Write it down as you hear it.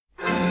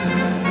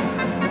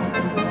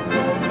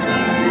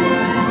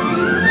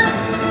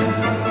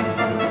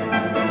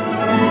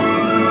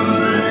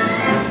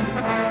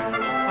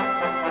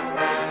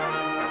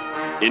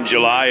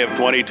July of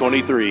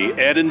 2023,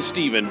 Ed and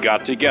Steven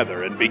got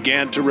together and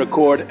began to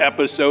record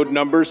episode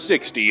number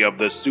 60 of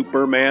the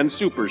Superman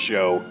Super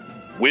Show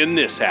when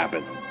this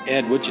happened.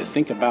 Ed, what'd you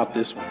think about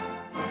this one?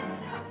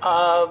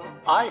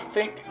 I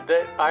think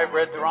that I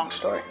read the wrong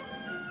story.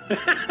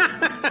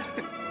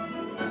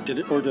 Did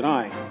it or did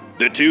I?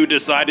 The two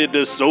decided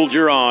to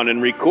soldier on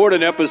and record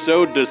an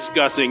episode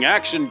discussing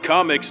Action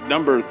Comics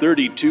number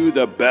 32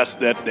 the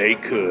best that they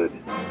could.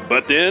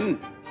 But then,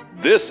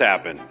 this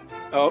happened.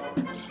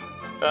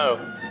 Oh,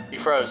 you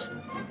froze.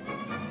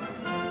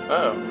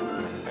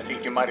 I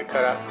think you might have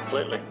cut out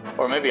completely.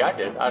 Or maybe I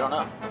did, I don't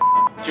know.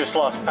 Just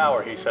lost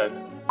power, he said.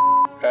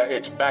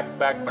 It's back,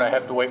 but I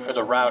have to wait for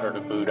the router to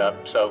boot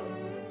up, so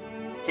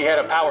he had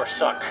a power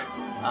suck.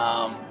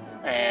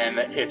 And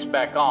it's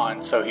back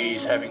on, so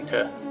he's having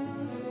to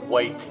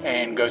wait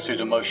and go through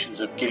the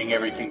motions of getting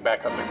everything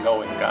back up and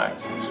going, guys.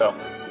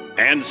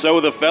 And so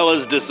the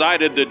fellas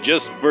decided to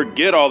just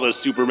forget all the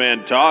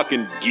Superman talk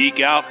and geek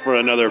out for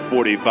another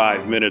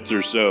 45 minutes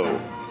or so.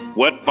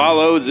 What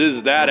follows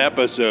is that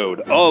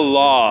episode, a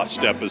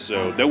lost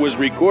episode, that was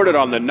recorded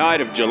on the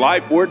night of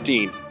July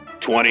 14th,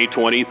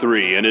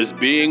 2023, and is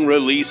being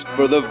released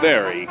for the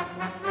very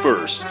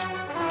first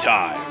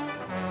time.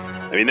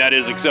 I mean, that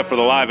is except for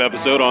the live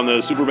episode on the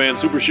Superman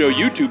Super Show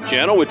YouTube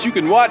channel, which you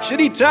can watch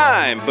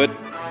anytime, but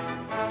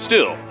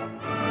still.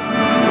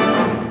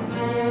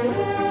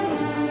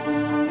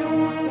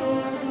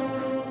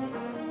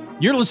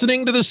 You're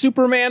listening to the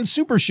Superman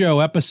Super Show,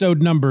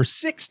 episode number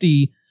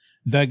 60,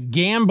 The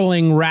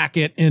Gambling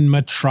Racket in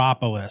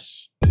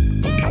Metropolis.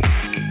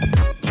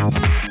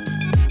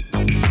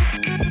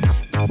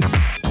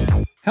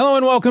 Hello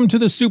and welcome to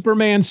the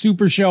Superman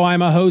Super Show.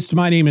 I'm a host.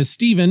 My name is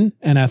Steven,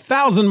 and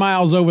 1,000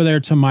 miles over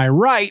there to my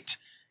right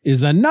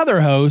is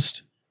another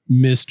host,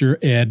 Mr.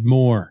 Ed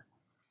Moore.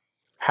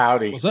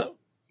 Howdy.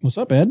 What's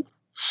up, Ed?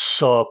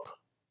 Sup.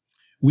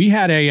 We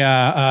had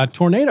a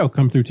tornado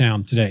come through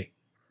town today.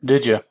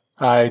 Did you?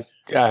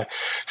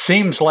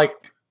 Seems like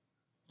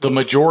the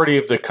majority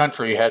of the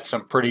country had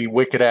some pretty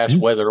wicked-ass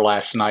weather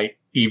last night,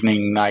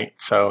 night,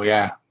 so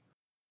yeah.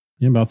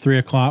 Yeah, about 3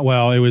 o'clock.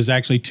 Well, it was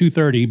actually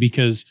 2:30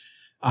 because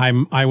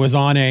I was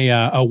on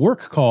a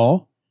work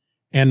call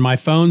and my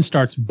phone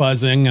starts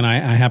buzzing and I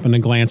happen to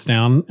glance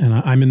down and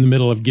I'm in the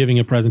middle of giving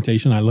a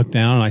presentation. I look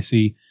down and I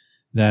see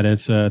that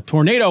it's a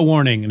tornado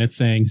warning and it's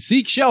saying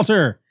seek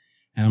shelter.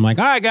 And I'm like,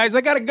 all right, guys,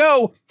 I got to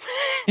go.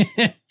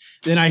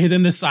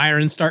 Then the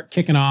sirens start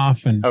kicking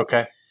off. And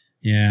okay.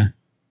 Yeah.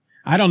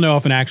 I don't know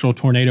if an actual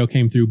tornado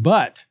came through,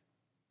 but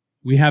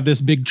we have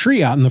this big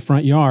tree out in the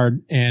front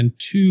yard and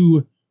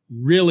two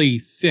really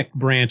thick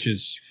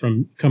branches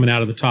from coming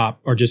out of the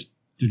top they're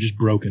just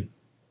broken.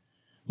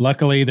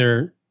 Luckily,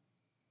 they're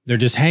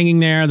just hanging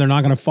there. They're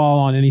not going to fall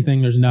on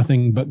anything. There's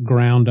nothing but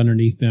ground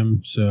underneath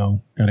them.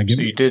 So gotta get.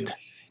 So you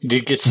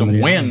did get some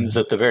winds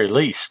at the very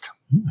least.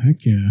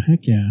 Heck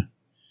yeah.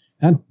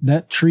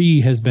 That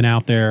tree has been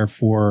out there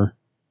for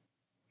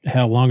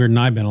hell longer than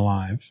I've been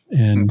alive,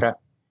 and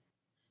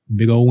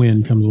big old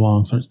wind comes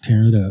along, starts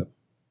tearing it up.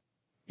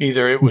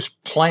 Either it was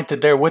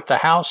planted there with the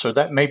house, or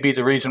that may be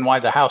the reason why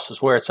the house is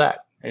where it's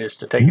at, is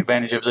to take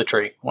advantage of the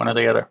tree. One or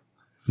the other.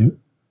 Yep.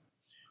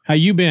 How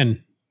you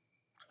been?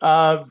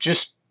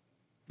 Just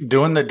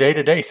doing the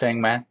day-to-day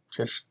thing, man.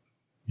 Just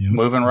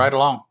moving right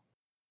along.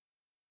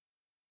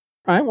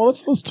 All right, well,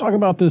 let's talk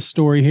about this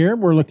story here.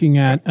 We're looking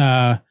at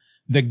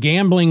The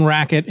Gambling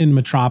Racket in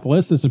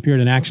Metropolis. This appeared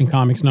in Action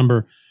Comics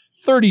number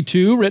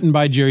 32, written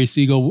by Jerry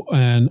Siegel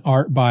and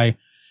art by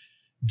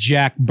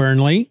Jack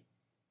Burnley.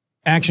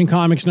 Action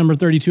Comics number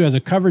 32 has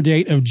a cover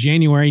date of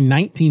January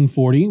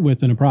 1940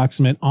 with an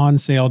approximate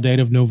on-sale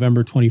date of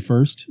November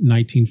 21st,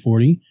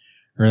 1940.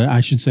 Or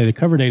I should say the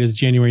cover date is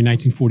January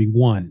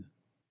 1941.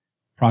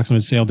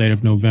 Approximate sale date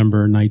of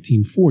November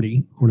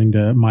 1940, according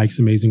to Mike's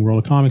Amazing World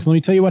of Comics. Let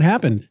me tell you what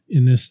happened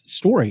in this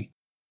story.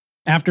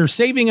 After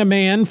saving a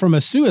man from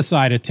a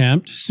suicide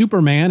attempt,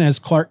 Superman, as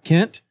Clark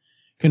Kent,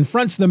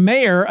 confronts the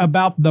mayor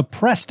about the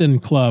Preston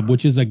Club,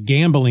 which is a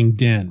gambling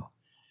den.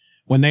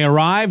 When they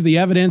arrive, the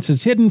evidence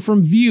is hidden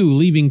from view,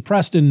 leaving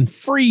Preston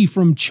free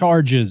from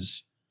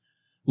charges.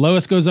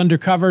 Lois goes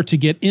undercover to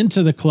get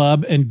into the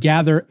club and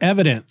gather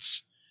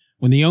evidence.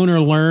 When the owner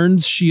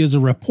learns she is a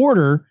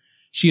reporter,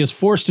 she is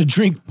forced to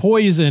drink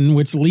poison,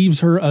 which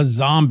leaves her a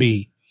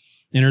zombie.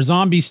 In her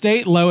zombie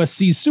state, Lois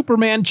sees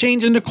Superman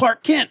change into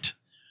Clark Kent.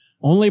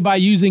 Only by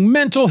using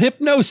mental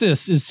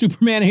hypnosis is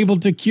Superman able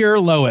to cure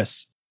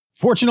Lois.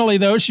 Fortunately,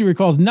 though, she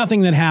recalls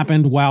nothing that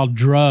happened while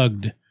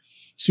drugged.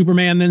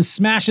 Superman then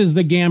smashes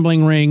the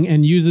gambling ring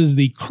and uses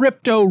the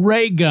crypto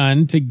ray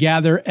gun to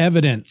gather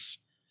evidence.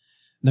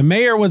 The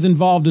mayor was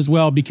involved as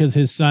well because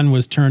his son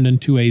was turned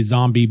into a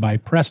zombie by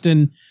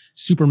Preston.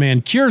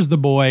 Superman cures the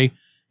boy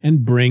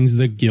and brings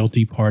the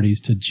guilty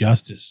parties to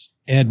justice.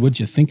 Ed, what'd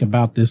you think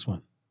about this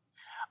one?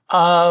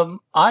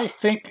 I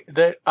think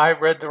that I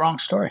read the wrong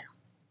story.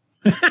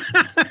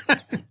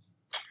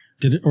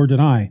 Did it or did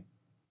I?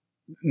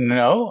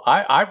 No,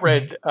 I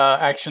read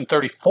Action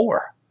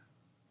 34.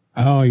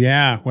 Oh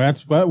yeah, well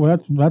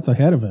that's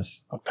ahead of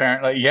us.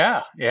 Apparently,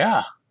 yeah.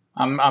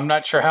 I'm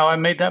not sure how I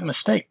made that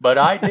mistake, but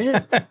I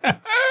did.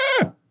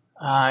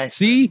 I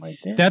See,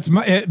 did. that's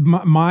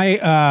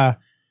my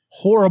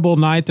horrible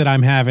night that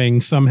I'm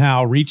having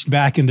somehow reached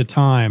back into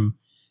time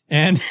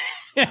and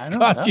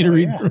caused you to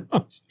read the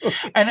wrong story.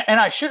 And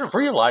I should have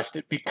realized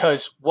it,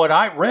 because what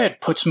I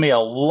read puts me a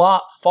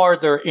lot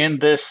farther in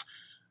this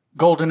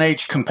Golden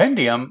Age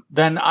compendium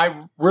than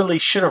I really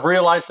should have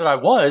realized that I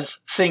was,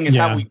 seeing as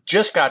how we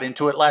just got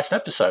into it last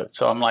episode.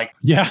 So I'm like,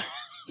 you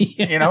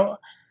know,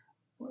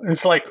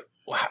 it's like,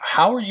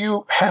 how are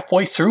you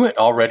halfway through it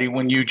already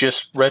when you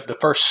just read the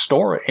first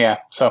story? Yeah.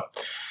 So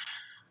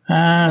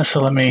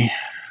let me,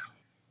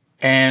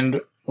 and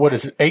what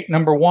is it? 8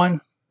 number 1?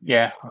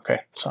 Yeah.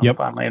 Okay. So I'm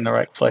finally in the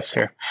right place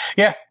here.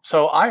 Yeah.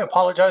 So I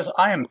apologize.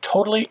 I am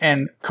totally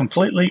and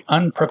completely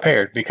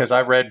unprepared because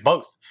I read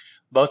both.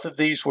 Both of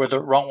these were the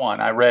wrong one.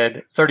 I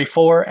read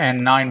 34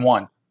 and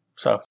 9-1.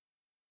 So.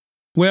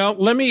 Well,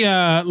 let me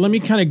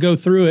kind of go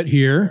through it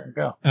here.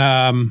 There you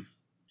go.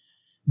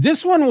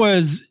 This one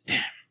was,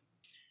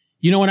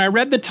 when I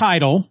read the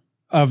title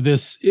of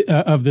this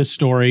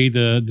story,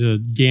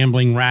 the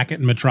gambling racket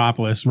in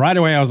Metropolis, right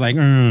away I was like,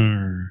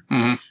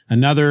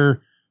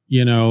 another,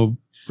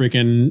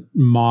 freaking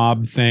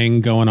mob thing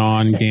going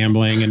on,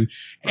 gambling,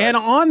 and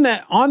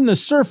on the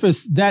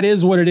surface, that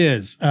is what it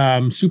is.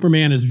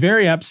 Superman is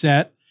very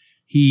upset.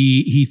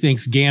 He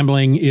thinks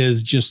gambling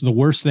is just the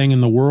worst thing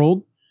in the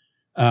world.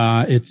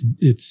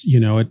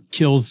 It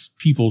kills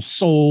people's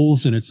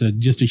souls, and it's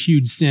just a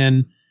huge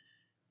sin,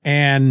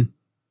 and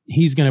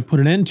he's going to put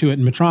an end to it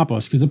in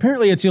Metropolis, because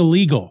apparently it's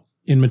illegal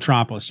in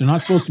Metropolis. They're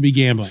not supposed to be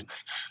gambling.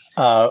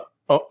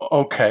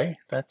 Okay.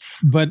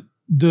 But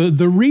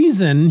the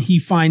reason he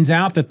finds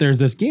out that there's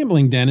this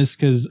gambling den is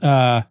because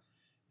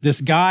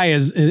this guy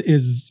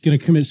is going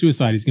to commit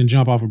suicide. He's going to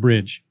jump off a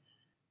bridge.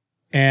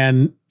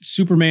 And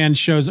Superman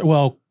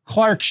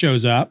Clark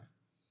shows up,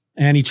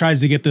 and he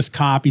tries to get this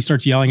cop. He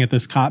starts yelling at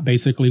this cop,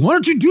 basically, "Why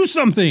don't you do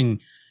something?"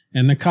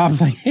 And the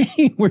cop's like,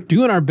 "Hey, we're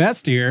doing our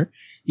best here.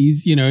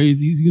 He's going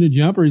to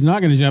jump, or he's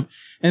not going to jump."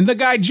 And the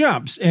guy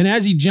jumps. And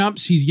as he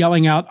jumps, he's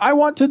yelling out, "I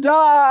want to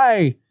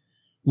die,"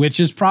 which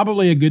is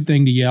probably a good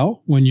thing to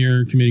yell when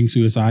you're committing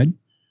suicide.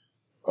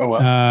 Oh,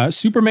 well.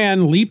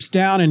 Superman leaps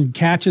down and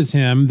catches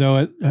him,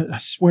 though I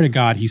swear to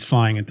God, he's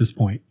flying at this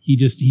point. He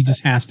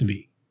just has to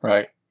be.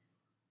 Right.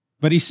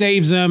 But he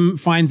saves him,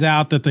 finds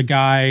out that the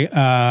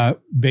guy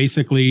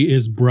basically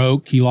is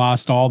broke. He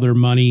lost all their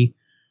money.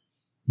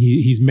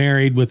 He's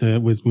married with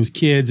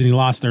kids, and he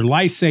lost their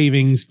life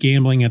savings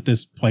gambling at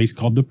this place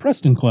called the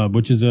Preston Club,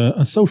 which is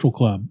a social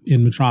club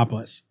in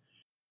Metropolis.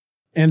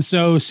 And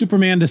so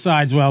Superman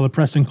decides, the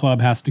Preston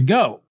Club has to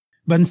go.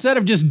 But instead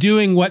of just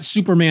doing what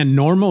Superman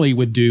normally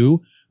would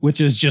do, which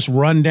is just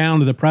run down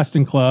to the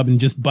Preston Club and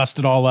just bust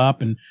it all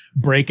up and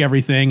break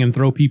everything and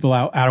throw people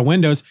out of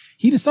windows,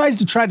 he decides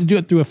to try to do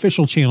it through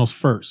official channels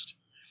first.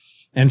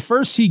 And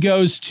first he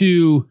goes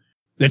to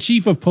the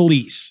chief of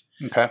police.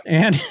 Okay.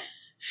 And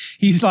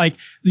he's like,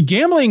 the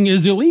gambling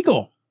is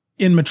illegal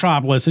in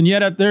Metropolis, and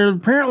yet they're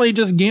apparently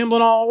just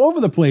gambling all over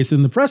the place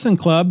in the Preston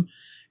Club.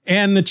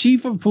 And the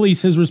chief of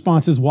police, his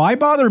response is, "Why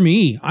bother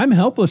me? I'm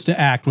helpless to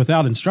act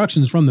without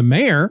instructions from the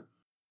mayor,"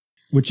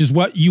 which is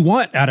what you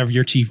want out of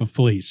your chief of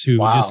police, who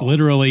just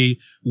literally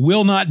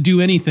will not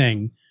do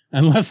anything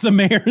unless the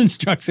mayor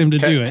instructs him to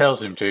do it.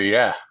 Tells him to,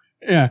 yeah.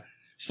 Yeah.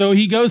 So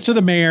he goes to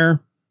the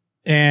mayor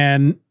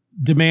and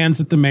demands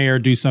that the mayor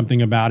do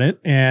something about it.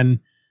 And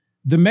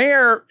the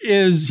mayor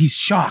he's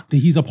shocked.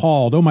 He's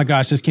appalled. "Oh my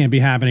gosh, this can't be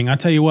happening. I'll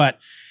tell you what,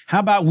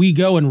 how about we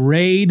go and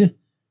raid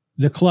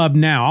the club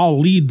now? I'll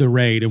lead the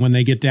raid." And when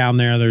they get down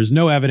there, there's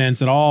no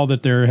evidence at all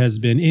that there has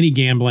been any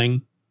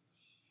gambling.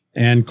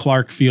 And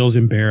Clark feels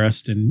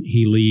embarrassed and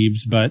he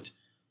leaves, but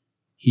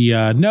he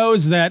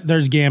knows that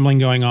there's gambling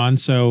going on.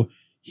 So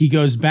he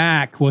goes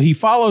back. Well, he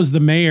follows the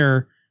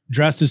mayor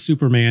dressed as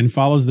Superman,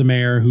 follows the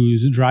mayor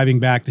who's driving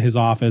back to his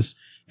office,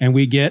 and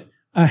we get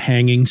a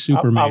hanging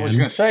Superman. I was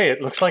going to say,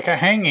 it looks like a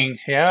hanging.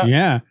 Yeah.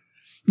 Yeah.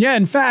 Yeah.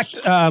 In fact,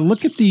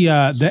 look at the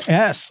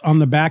S on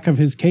the back of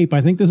his cape. I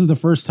think this is the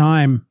first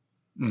time.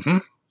 Mm-hmm.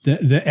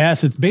 The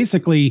S, it's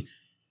basically,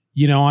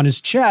 on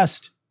his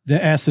chest,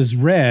 the S is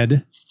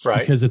red, right?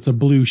 Because it's a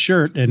blue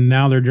shirt, and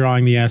now they're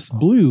drawing the S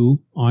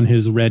blue on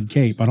his red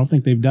cape. I don't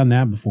think they've done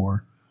that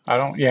before. I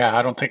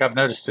don't think I've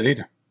noticed it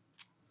either.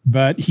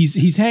 But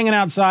he's hanging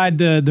outside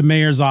the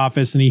mayor's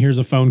office, and he hears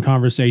a phone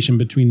conversation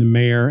between the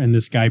mayor and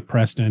this guy,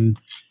 Preston.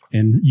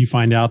 And you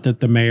find out that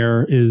the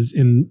mayor is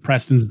in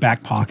Preston's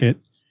back pocket.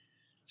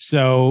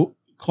 So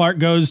Clark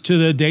goes to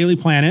the Daily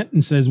Planet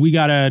and says, "We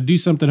got to do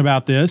something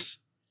about this."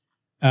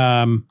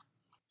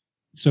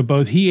 So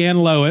both he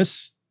and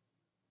Lois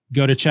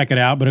go to check it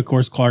out. But of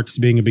course, Clark's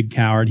being a big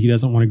coward. He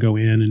doesn't want to go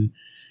in,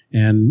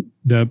 and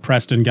the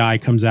Preston guy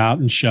comes out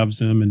and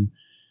shoves him.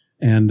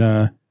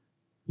 And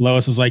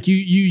Lois is like,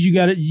 you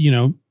got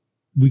to,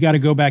 we got to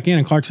go back in.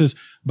 And Clark says,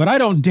 "But I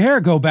don't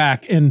dare go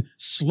back and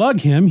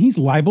slug him. He's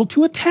liable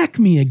to attack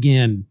me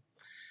again."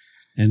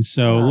 And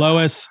so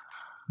Lois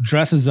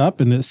dresses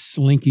up in this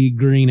slinky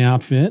green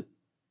outfit,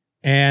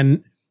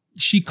 and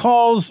she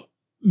calls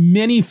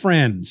many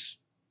friends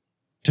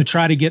to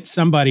try to get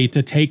somebody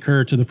to take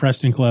her to the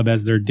Preston Club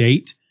as their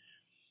date.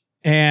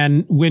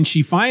 And when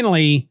she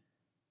finally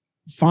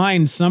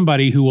finds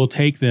somebody who will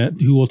take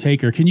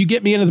her, can you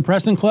get me into the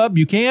Preston Club?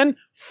 You can?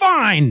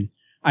 Fine.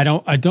 I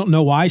don't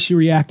know why she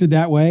reacted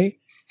that way,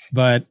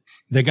 but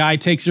the guy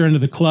takes her into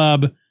the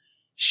club.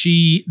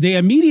 They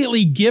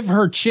immediately give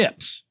her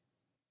chips.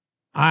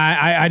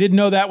 I didn't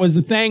know that was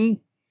the thing,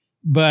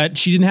 but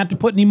she didn't have to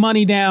put any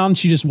money down.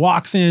 She just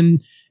walks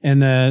in,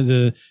 and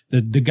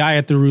the guy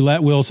at the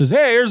roulette wheel says,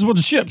 "Hey, here's a bunch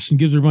of chips," and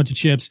gives her a bunch of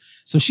chips.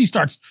 So she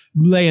starts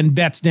laying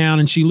bets down,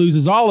 and she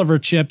loses all of her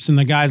chips. And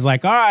the guy's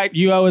like, "All right,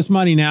 you owe us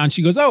money now." And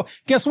she goes, "Oh,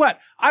 guess what?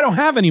 I don't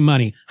have any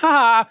money."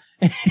 Ha!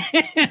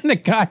 And the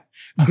guy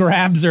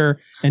grabs her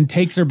and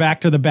takes her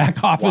back to the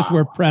back office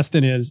where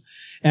Preston is.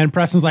 And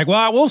Preston's like,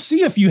 "Well, we'll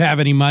see if you have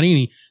any money." And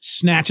he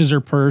snatches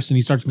her purse and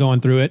he starts going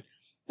through it.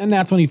 And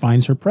that's when he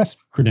finds her press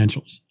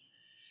credentials.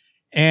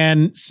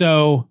 And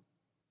so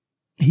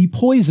he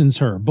poisons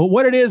her. But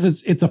what it is,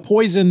 it's a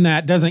poison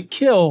that doesn't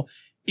kill.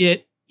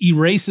 It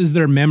erases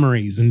their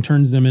memories and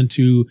turns them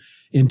into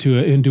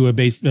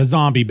a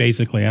zombie,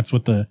 basically. That's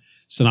what the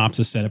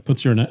synopsis said. It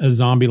puts her in a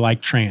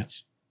zombie-like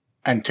trance.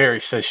 And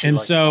Terry says she and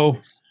likes so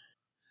zombies.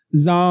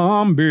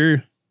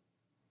 Zombie.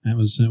 That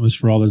was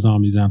for all the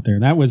zombies out there.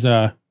 That was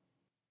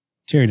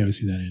Terry knows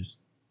who that is.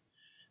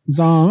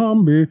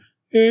 Zombie.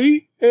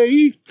 Hey.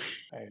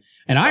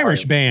 An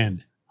Irish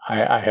band.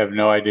 I have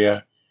no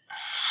idea.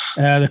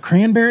 The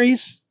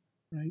Cranberries?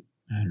 Right?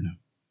 I don't know.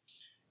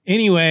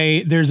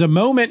 Anyway, there's a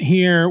moment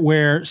here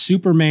where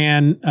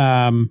Superman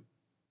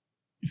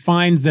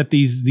finds that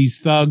these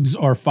thugs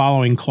are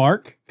following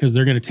Clark because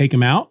they're going to take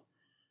him out.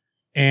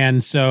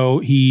 And so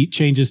he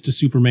changes to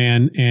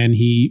Superman and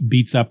he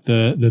beats up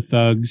the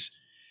thugs.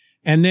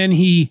 And then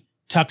he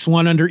tucks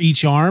one under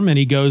each arm and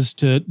he goes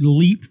to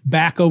leap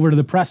back over to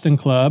the Preston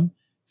Club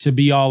to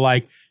be all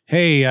like,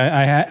 "Hey,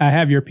 I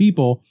have your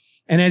people."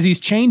 And as he's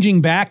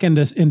changing back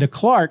into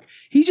Clark,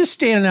 he's just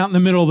standing out in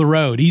the middle of the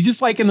road. He's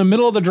just like in the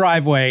middle of the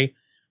driveway,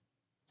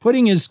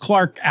 putting his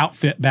Clark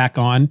outfit back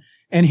on.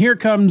 And here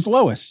comes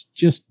Lois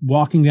just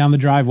walking down the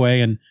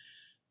driveway. And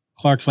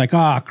Clark's like,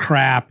 "Oh,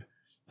 crap.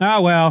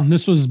 Oh, well,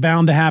 this was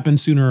bound to happen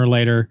sooner or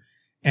later."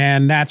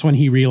 And that's when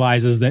he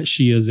realizes that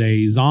she is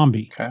a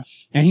zombie. Okay.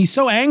 And he's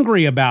so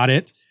angry about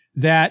it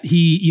that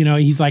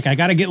he's like, "I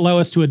got to get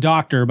Lois to a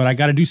doctor, but I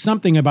got to do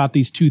something about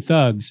these two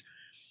thugs."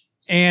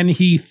 And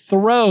he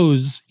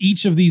throws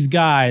each of these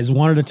guys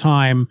one at a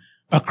time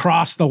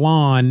across the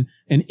lawn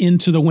and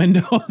into the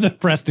window of the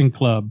Preston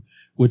Club,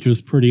 which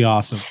was pretty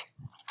awesome.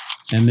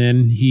 And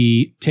then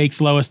he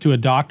takes Lois to a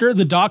doctor.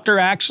 The doctor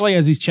actually,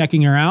 as he's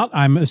checking her out,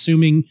 I'm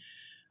assuming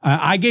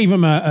I gave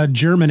him a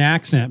German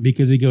accent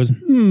because he goes,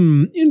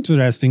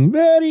 interesting,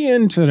 very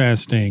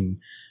interesting.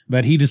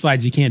 But he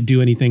decides he can't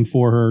do anything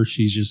for her.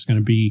 She's just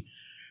going to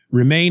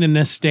remain in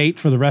this state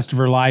for the rest of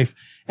her life.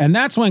 And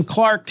that's when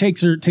Clark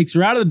takes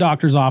her out of the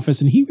doctor's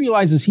office and he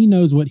realizes he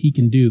knows what he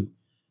can do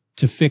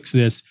to fix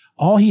this.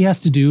 All he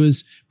has to do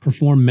is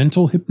perform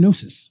mental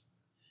hypnosis.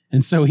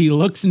 And so he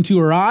looks into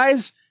her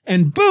eyes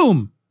and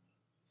boom,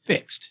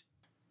 fixed.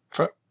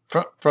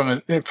 From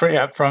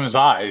his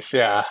eyes.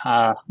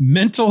 Yeah.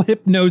 Mental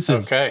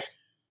hypnosis. Okay.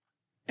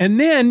 And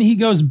then he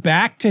goes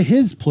back to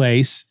his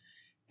place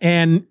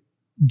and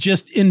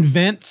just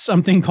invents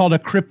something called a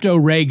crypto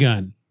ray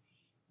gun,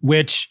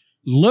 which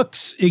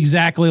looks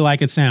exactly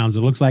like it sounds.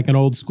 It looks like an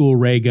old school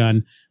ray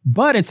gun,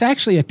 but it's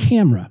actually a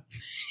camera.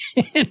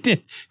 And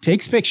it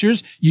takes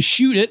pictures. You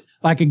shoot it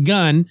like a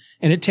gun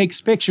and it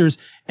takes pictures.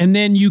 And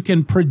then you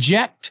can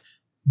project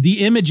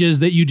the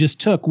images that you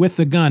just took with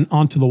the gun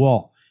onto the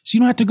wall. So you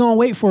don't have to go and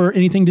wait for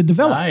anything to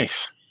develop.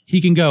 Nice.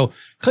 He can go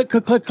click,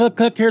 click, click, click,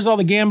 click. Here's all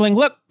the gambling.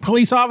 Look,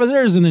 police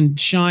officers, and then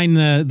shine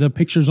the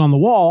pictures on the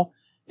wall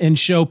and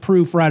show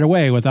proof right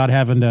away without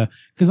having to,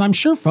 because I'm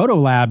sure photo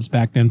labs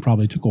back then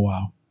probably took a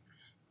while.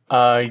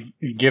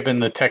 Given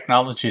the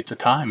technology at the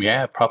time,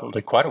 yeah,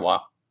 probably quite a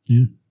while.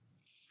 Yeah.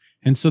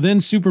 And so then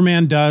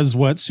Superman does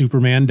what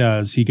Superman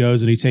does. He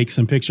goes and he takes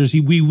some pictures.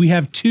 We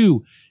have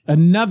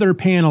another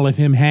panel of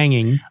him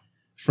hanging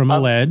from a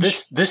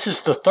ledge. This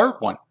is the third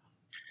one.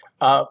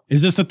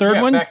 Is this the third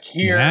one? Back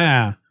here.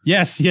 Yeah.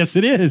 Yes,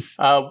 it is.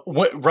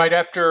 Right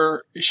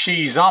after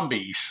she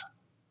zombies,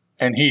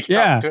 and he's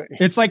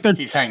it's like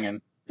he's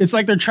hanging. It's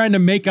like they're trying to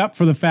make up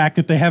for the fact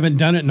that they haven't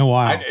done it in a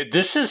while.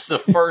 This is the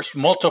first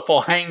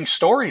multiple hang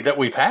story that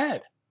we've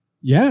had.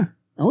 Yeah.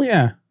 Oh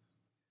yeah.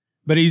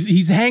 But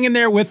he's hanging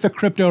there with the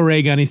crypto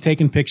ray gun. He's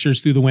taking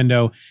pictures through the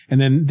window,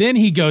 and then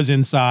he goes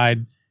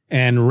inside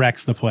and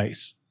wrecks the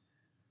place.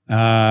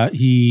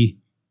 He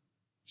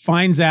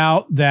finds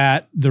out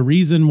that the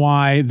reason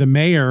why the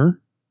mayor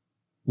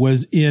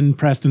was in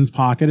Preston's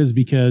pocket is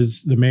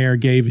because the mayor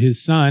gave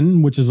his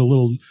son, which is a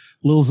little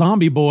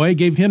zombie boy,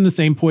 gave him the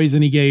same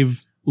poison he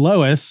gave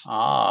Lois.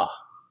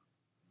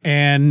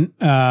 And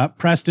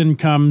Preston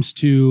comes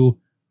to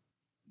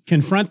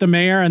confront the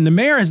mayor, and the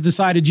mayor has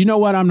decided, you know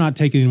what? I'm not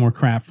taking any more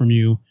crap from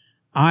you.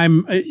 I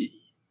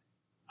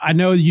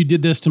know you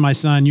did this to my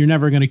son. You're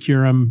never going to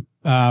cure him.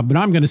 but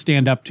I'm going to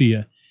stand up to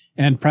you.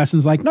 And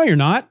Preston's like, no, you're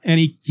not. And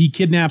he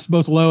kidnaps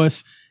both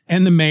Lois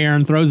and the mayor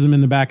and throws them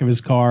in the back of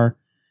his car.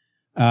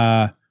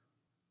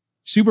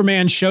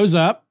 Superman shows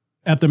up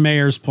at the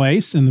mayor's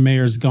place, and the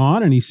mayor's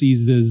gone, and he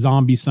sees the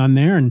zombie son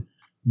there, and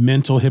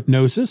mental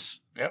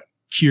hypnosis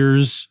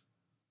cures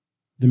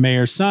the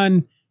mayor's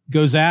son,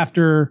 goes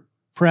after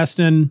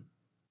Preston.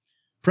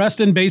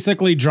 Preston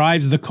basically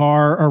drives the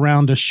car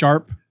around a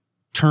sharp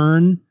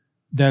turn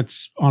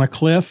that's on a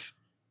cliff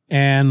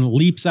and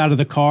leaps out of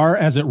the car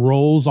as it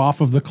rolls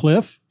off of the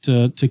cliff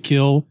to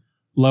kill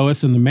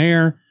Lois and the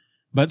mayor.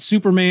 But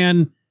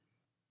Superman,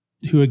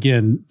 who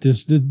again,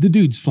 the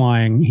dude's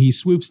flying, he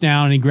swoops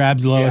down and he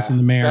grabs Lois and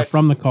the mayor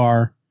from the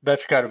car.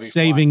 That's got to be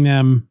saving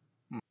them.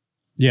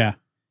 Yeah.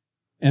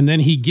 And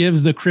then he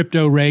gives the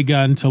crypto ray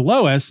gun to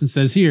Lois and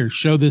says, here,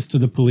 show this to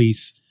the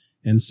police.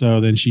 And so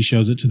then she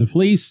shows it to the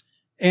police,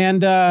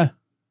 and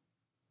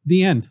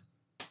the end.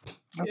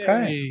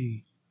 Okay.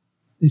 Yay.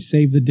 They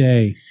saved the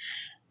day.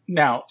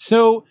 Now,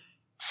 so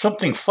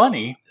something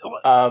funny,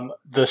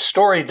 the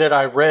story that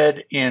I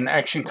read in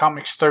Action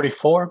Comics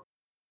 34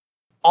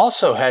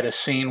 also had a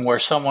scene where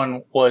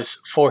someone was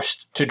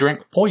forced to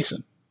drink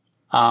poison.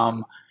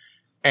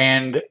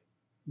 And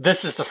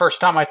this is the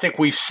first time I think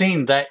we've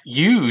seen that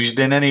used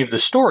in any of the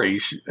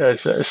stories.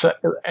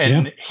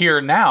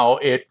 Here now,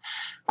 it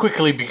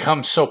quickly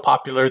becomes so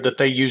popular that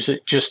they use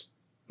it just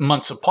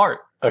months apart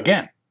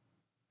again.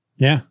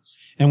 Yeah.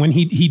 And when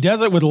he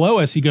does it with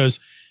Lois, he goes,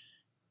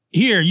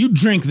 here, you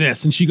drink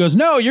this. And she goes,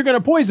 no, you're going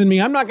to poison me.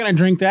 I'm not going to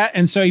drink that.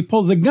 And so he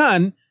pulls a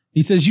gun.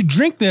 He says, you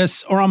drink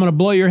this or I'm going to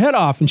blow your head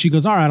off. And she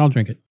goes, all right, I'll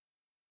drink it.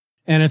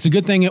 And it's a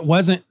good thing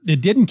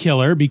it didn't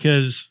kill her,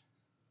 because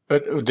I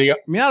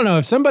don't know,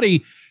 if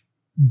somebody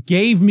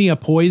gave me a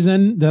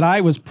poison that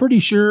I was pretty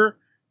sure,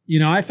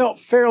 I felt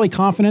fairly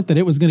confident that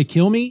it was going to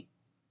kill me.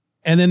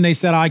 And then they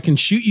said, I can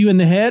shoot you in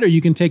the head or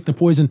you can take the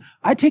poison.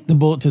 I take the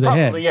bullet to the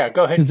head. Yeah,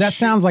 go ahead. Because that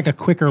sounds like a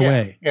quicker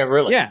way. Yeah,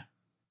 really. Yeah.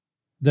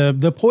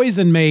 The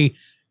poison may,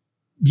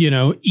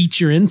 eat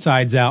your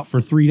insides out for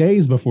 3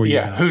 days before you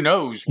die. Who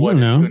knows what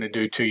it's going to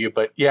do to you.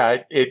 But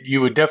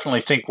you would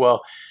definitely think,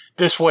 well,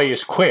 this way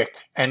is quick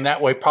and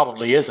that way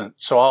probably isn't.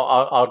 So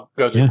I'll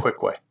go the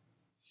quick way.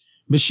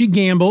 But she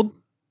gambled.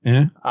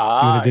 Yeah. See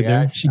what I did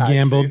there? She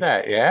gambled. I see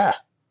that, yeah.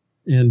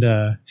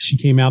 And she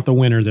came out the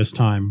winner this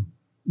time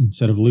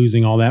instead of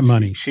losing all that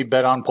money. She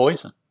bet on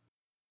poison.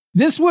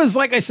 This was,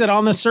 like I said,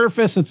 on the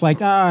surface, it's like,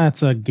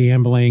 it's a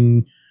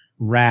gambling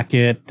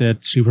racket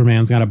that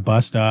Superman's got to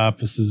bust up.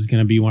 This is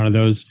going to be one of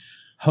those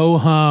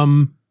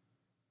ho-hum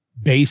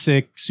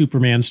basic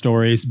Superman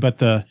stories. But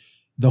the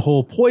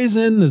whole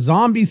poison, the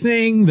zombie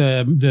thing,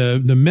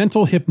 the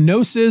mental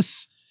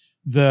hypnosis,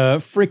 the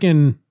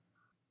freaking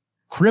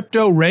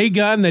crypto ray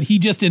gun that he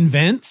just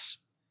invents.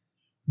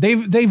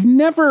 They've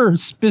never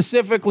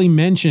specifically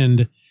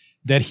mentioned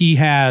that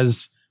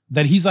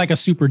he's like a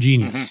super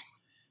genius. Mm-hmm.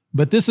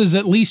 But this is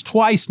at least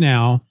twice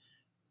now,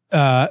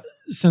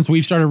 since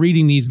we've started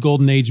reading these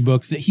Golden Age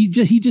books, that he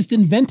just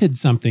invented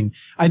something.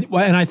 And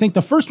I think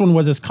the first one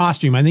was his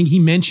costume. I think he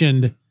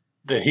mentioned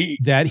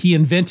that he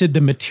invented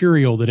the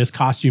material that his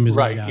costume is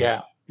made out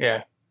of.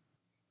 Yeah.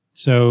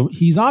 So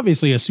he's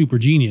obviously a super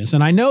genius.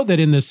 And I know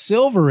that in the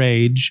Silver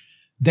Age,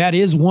 that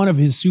is one of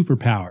his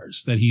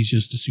superpowers, that he's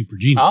just a super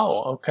genius.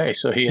 Oh, okay.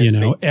 So he is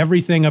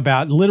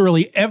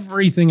literally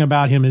everything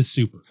about him is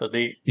super. So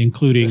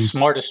including the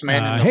smartest man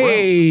in the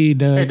room.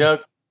 Doug. Hey, Doug.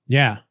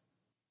 Yeah.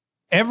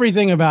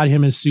 Everything about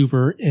him is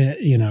super,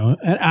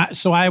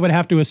 so I would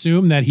have to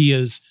assume that he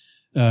is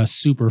a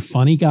super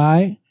funny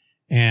guy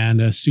and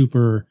a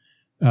super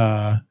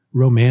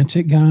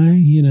romantic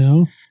guy,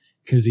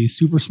 because he's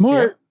super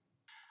smart.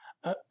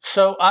 Yeah.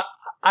 So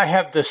I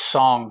have this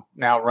song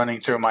now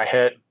running through my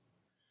head.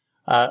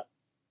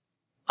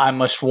 I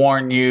must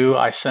warn you,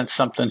 I sense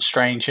something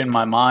strange in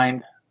my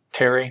mind,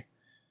 Terry.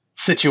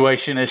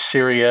 Situation is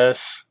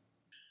serious.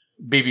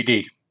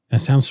 BBD.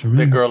 That sounds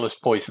familiar. The girl is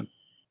poison.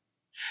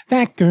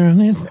 That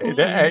girl is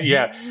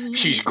poison.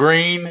 She's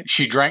green.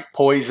 She drank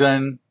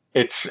poison.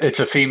 It's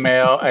a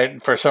female.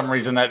 And for some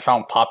reason, that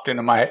song popped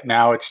into my head.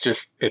 Now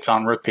it's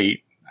on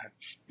repeat.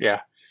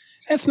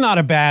 It's not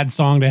a bad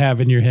song to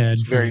have in your head.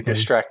 It's very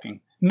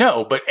distracting.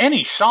 No, but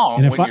any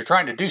song when you're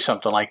trying to do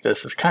something like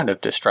this is kind of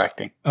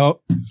distracting.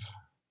 Oh.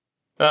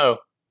 Uh-oh.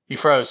 You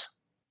froze.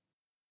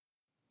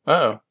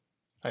 Uh-oh.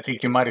 I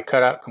think you might have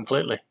cut out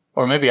completely.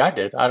 Or maybe I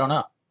did. I don't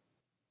know.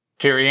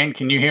 Terry Ann,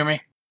 can you hear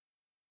me?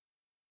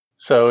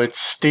 So it's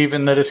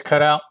Steven that is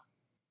cut out?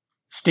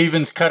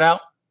 Steven's cut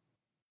out?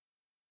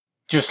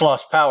 Just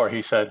lost power,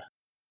 he said.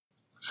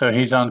 So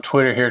he's on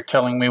Twitter here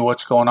telling me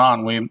what's going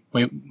on. We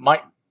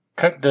might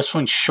cut this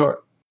one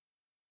short.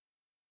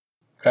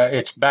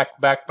 It's back,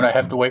 but I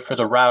have to wait for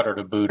the router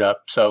to boot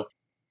up. So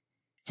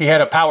he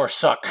had a power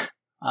suck,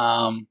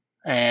 and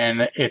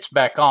it's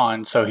back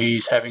on. So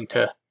he's having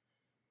to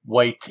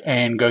wait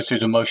and go through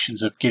the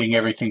motions of getting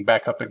everything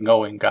back up and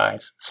going,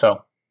 guys.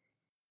 So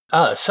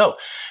So,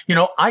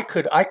 I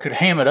could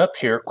ham it up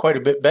here quite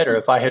a bit better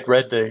if I had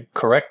read the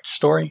correct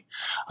story.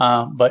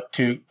 But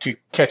to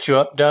catch you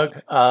up,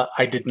 Doug,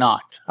 I did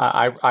not.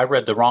 I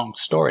read the wrong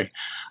story.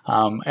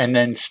 And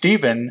then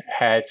Stephen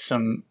had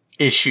some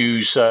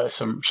issues,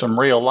 some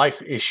real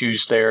life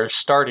issues there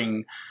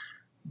starting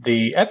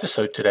the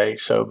episode today.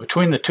 So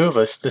between the two of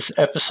us, this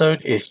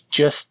episode is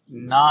just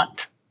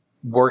not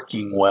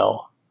working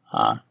well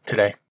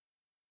today.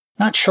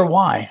 Not sure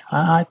why.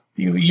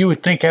 You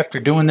would think after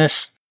doing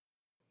this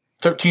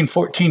 13,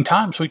 14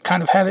 times, we'd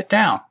kind of have it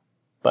down.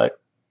 But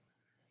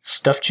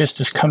stuff just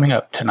is coming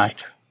up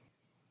tonight.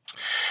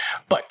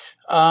 But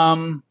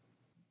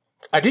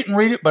I didn't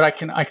read it, but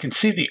I can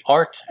see the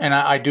art, and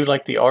I do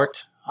like the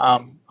art.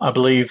 I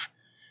believe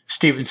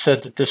Stephen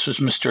said that this was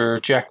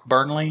Mr. Jack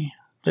Burnley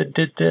that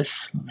did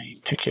this. Let me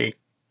take a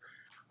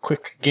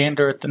quick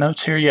gander at the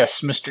notes here.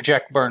 Yes, Mr.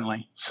 Jack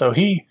Burnley. So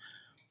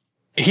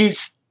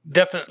he's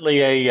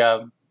definitely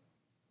a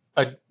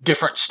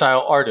different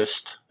style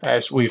artist,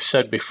 as we've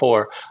said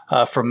before,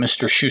 from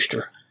Mr.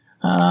 Schuster.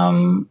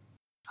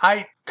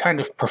 I kind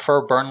of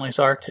prefer Burnley's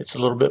art. It's a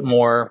little bit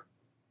more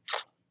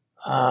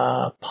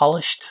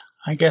polished,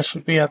 I guess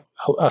would be a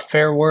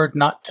fair word,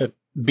 not to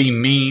be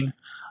mean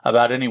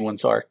about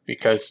anyone's art,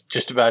 because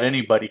just about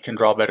anybody can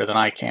draw better than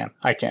I can.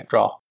 I can't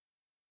draw.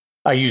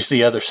 I use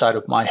the other side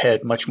of my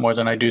head much more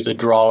than I do the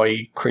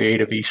drawy,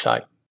 creative-y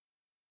side.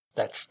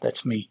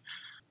 That's me.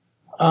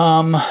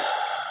 Like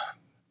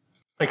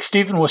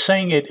Stephen was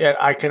saying,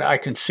 I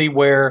can see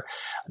where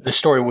the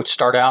story would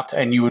start out,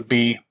 and you would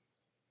be,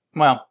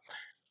 well,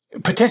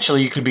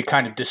 potentially you could be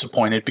kind of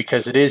disappointed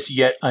because it is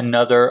yet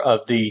another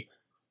of the,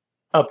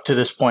 up to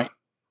this point,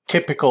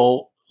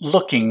 typical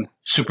looking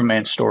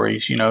Superman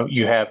stories.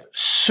 You have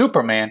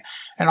Superman,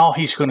 and all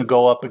he's going to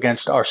go up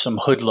against are some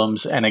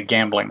hoodlums and a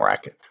gambling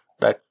racket.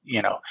 That,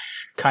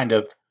 kind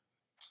of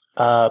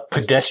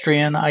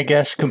pedestrian, I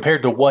guess,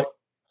 compared to what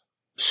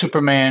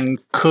Superman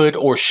could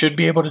or should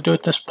be able to do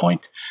at this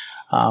point,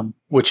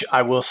 which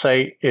I will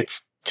say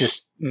it's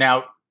just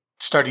now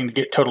starting to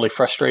get totally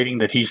frustrating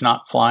that he's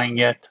not flying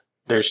yet.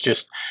 There's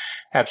just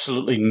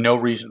absolutely no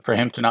reason for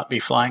him to not be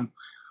flying.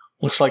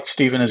 Looks like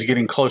Stephen is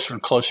getting closer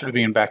and closer to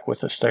being back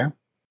with us there.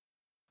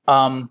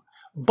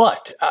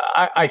 But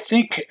I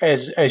think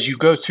as you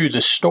go through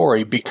the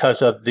story,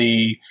 because of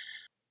the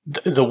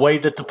way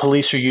that the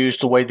police are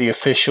used, the way the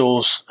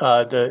officials,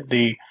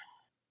 the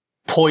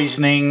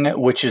poisoning,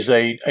 which is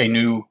a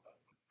new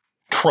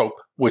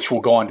trope, which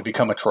will go on to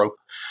become a trope,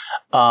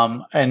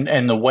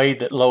 and the way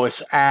that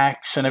Lois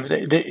acts and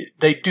everything,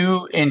 they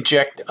do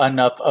inject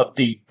enough of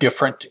the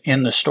different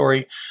in the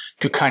story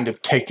to kind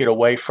of take it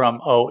away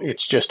from,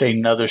 it's just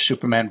another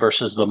Superman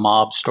versus the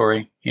mob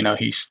story.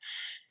 He's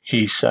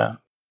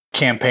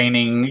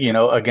campaigning,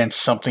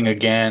 against something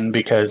again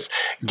because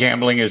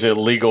gambling is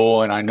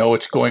illegal, and I know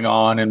it's going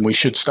on, and we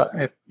should stop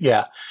it.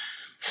 Yeah,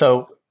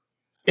 so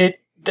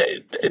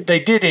they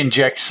did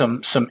inject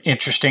some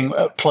interesting.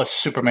 Plus,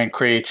 Superman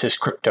creates his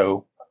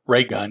crypto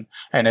ray gun,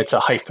 and it's a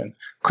hyphen,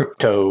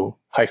 crypto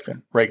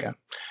hyphen ray gun.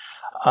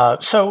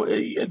 So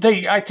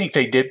I think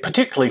they did,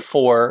 particularly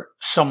for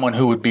someone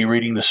who would be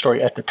reading the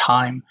story at the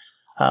time.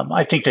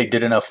 I think they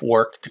did enough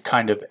work to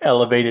kind of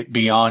elevate it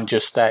beyond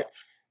just that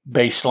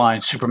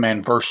baseline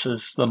Superman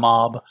versus the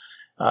mob,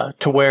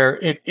 to where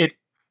it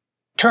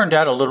turned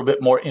out a little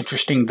bit more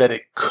interesting than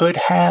it could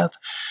have.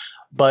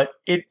 But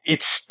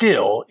it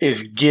still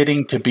is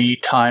getting to be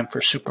time for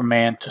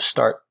Superman to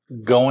start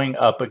going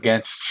up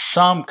against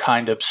some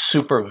kind of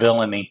super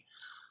villainy,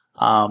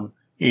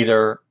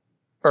 either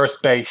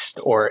Earth-based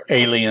or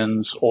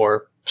aliens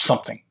or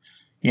something.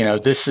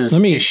 This is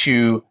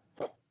issue.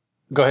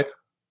 Go ahead.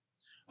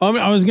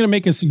 I was going to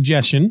make a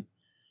suggestion,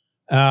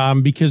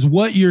 because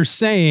what you're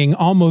saying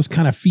almost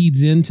kind of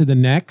feeds into the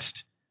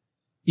next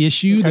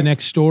issue, okay, the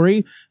next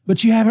story,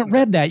 but you haven't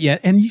read that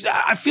yet. And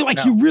I feel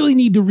like you really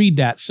need to read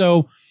that.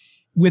 So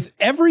with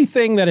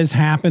everything that has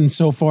happened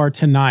so far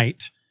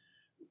tonight,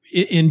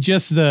 in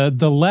just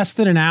the less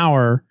than an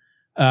hour,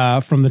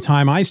 from the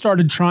time I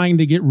started trying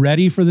to get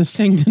ready for this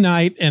thing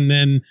tonight, and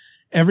then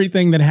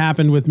everything that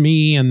happened with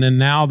me, and then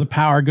now the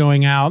power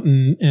going out,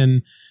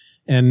 and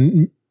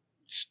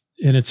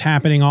it's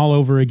happening all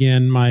over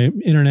again. My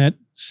internet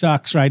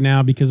sucks right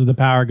now because of the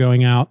power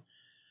going out.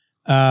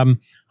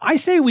 I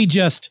say we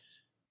just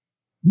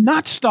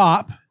not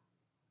stop,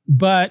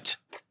 but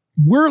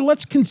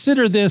let's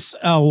consider this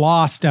a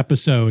lost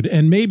episode,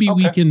 and maybe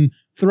we can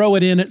throw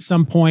it in at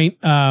some point,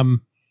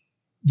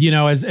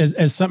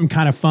 as something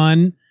kind of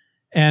fun,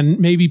 and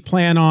maybe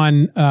plan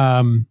on,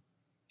 I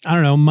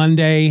don't know,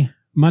 Monday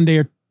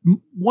or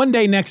one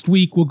day next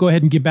week, we'll go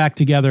ahead and get back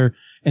together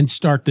and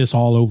start this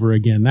all over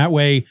again. That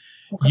way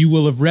you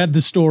will have read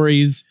the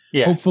stories.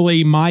 Yeah.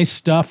 Hopefully my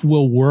stuff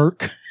will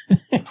work.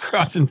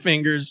 Crossing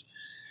fingers.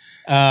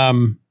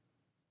 And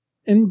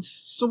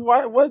so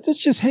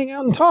let's just hang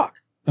out and talk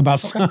about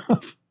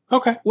stuff.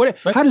 Okay.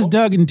 How does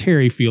Doug and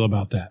Terry feel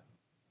about that?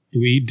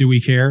 Do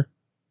we care?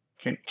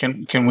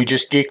 Can we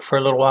just geek for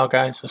a little while,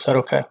 guys? Is that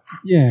okay?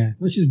 Yeah,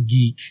 let's just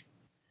geek.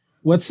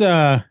 What's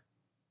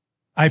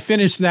I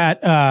finished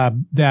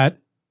that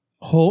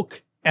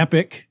Hulk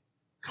Epic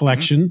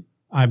collection.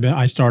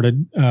 I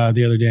started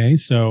the other day,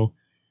 so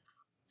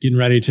getting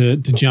ready to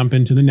jump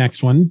into the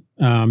next one.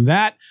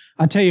 That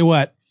I'll tell you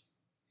what,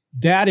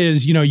 that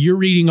is, you're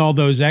reading all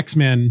those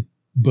X-Men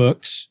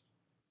books.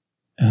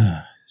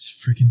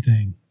 This freaking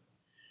thing.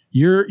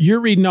 You're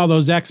reading all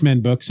those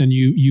X-Men books, and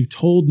you've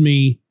told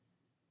me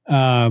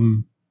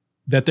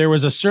that there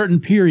was a certain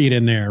period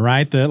in there,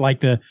 right?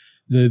 The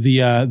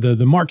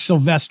Mark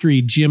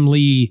Silvestri, Jim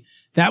Lee,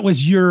 that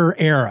was your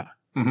era.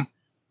 Mm-hmm.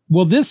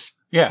 Well, this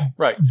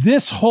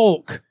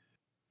Hulk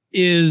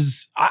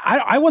is,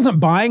 I wasn't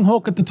buying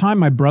Hulk at the time.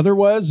 My brother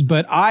was,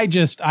 but I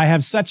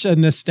have such a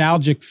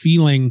nostalgic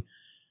feeling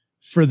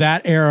for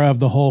that era of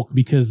the Hulk,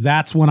 because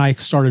that's when I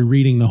started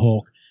reading the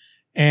Hulk.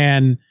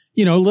 And,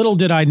 little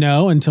did I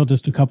know until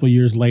just a couple of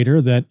years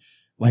later that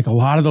like a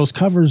lot of those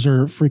covers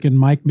are freaking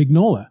Mike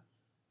Mignola,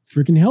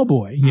 freaking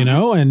Hellboy,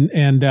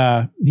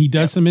 and he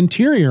does some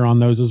interior on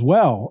those as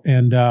well.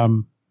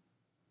 And,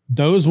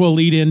 those will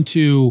lead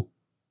into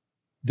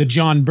the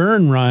John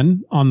Byrne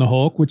run on the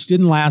Hulk, which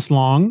didn't last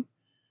long,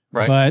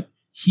 right? But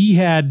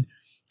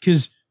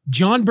because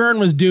John Byrne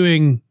was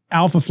doing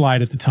Alpha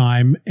Flight at the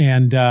time,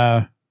 and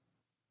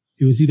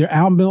it was either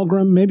Al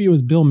Milgrom, maybe it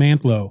was Bill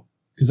Mantlo,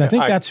 because I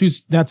think that's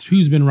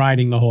who's been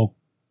writing the Hulk.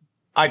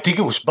 I think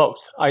it was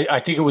both. I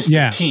think it was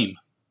the team,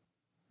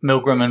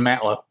 Milgrom and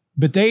Mantlo.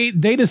 But they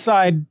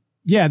decide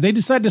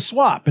to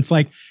swap. It's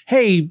like,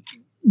 hey,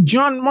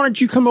 John, why don't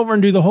you come over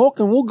and do the Hulk,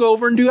 and we'll go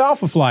over and do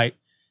Alpha Flight.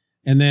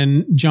 And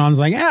then John's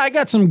like, I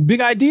got some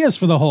big ideas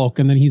for the Hulk.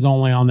 And then he's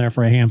only on there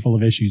for a handful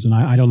of issues. And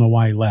I don't know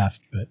why he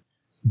left,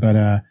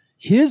 but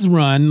his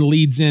run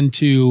leads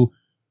into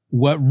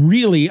what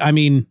really,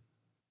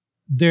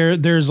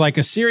 there's like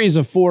a series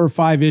of 4 or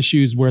 5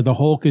 issues where the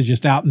Hulk is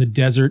just out in the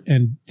desert,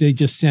 and they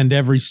just send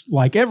every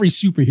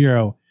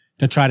superhero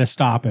to try to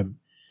stop him.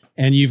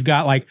 And you've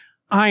got like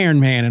Iron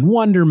Man and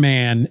Wonder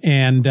Man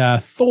and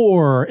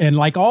Thor and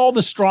like all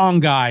the strong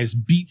guys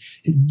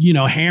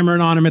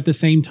hammering on him at the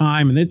same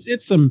time. And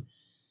it's some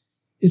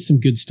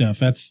good stuff.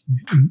 That's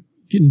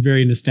getting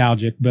very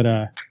nostalgic, but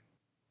I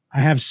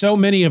have so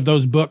many of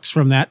those books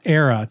from that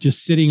era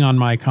just sitting on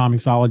my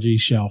Comixology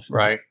shelf.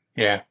 Right.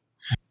 Yeah.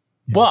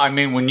 Well,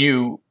 when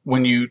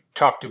you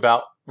talked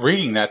about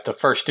reading that, the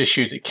first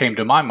issue that came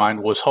to my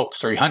mind was Hulk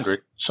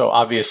 300. So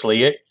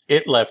obviously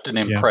it left an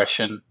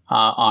impression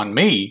on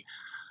me.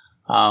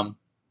 And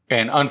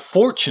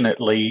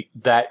unfortunately,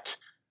 that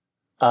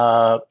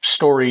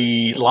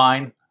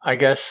storyline, I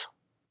guess,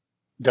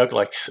 Doug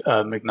likes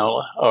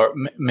Mignola or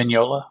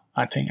Mignola,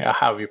 I think,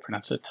 however you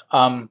pronounce it.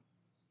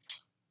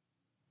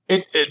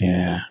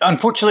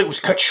 Unfortunately, it was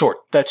cut short,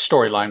 that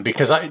storyline,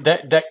 because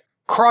that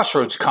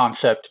Crossroads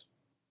concept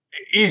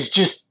is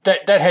just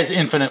that has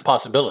infinite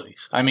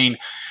possibilities.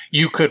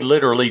 You could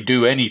literally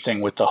do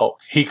anything with the Hulk.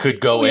 He could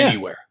go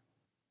anywhere.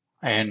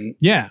 And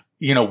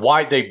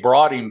why they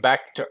brought him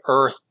back to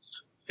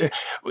Earth.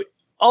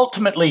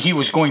 Ultimately, he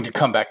was going to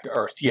come back to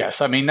Earth. Yes.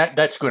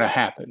 That's going to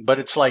happen. But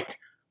it's like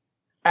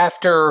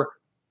after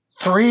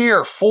 3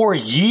 or 4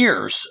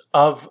 years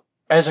of,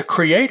 as a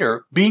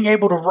creator, being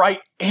able to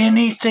write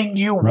anything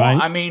you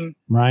want.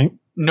 Right.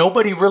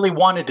 Nobody really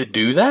wanted to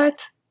do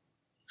that.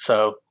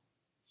 So.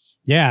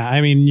 Yeah.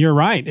 You're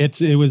right.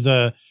 It was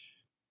a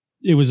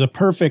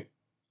perfect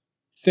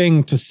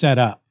thing to set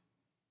up.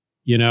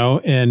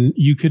 And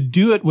you could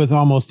do it with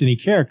almost any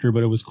character,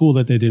 but it was cool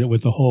that they did it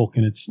with the Hulk.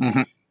 And it's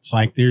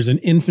like there's an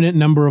infinite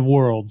number of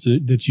worlds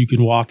that you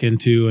can walk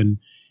into and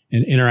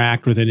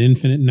interact with an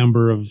infinite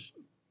number of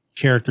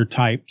character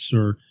types.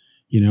 Or,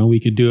 we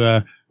could do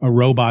a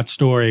robot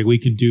story. We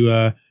could do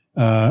a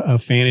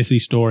fantasy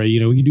story.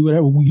 We could do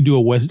whatever. We could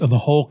do the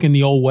Hulk in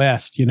the Old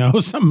West,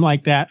 something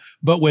like that,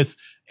 but with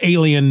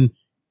alien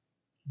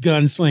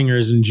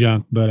gunslingers and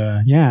junk. But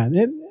I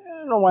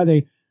don't know why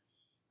they.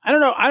 I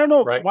don't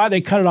know why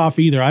they cut it off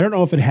either. I don't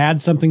know if it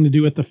had something to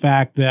do with the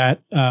fact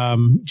that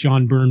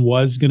John Byrne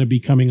was going to be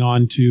coming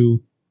on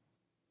to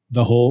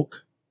the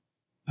Hulk,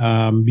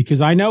 because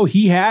I know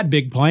he had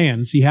big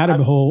plans. He had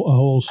a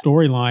whole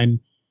storyline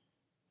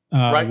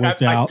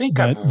worked out. I think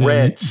I've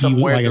read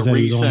somewhere. Like I said,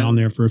 he was only on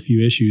there for a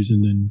few issues,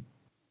 and then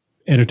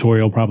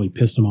editorial probably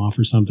pissed him off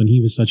or something. He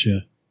was such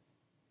a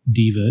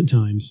diva at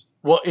times.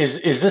 Well,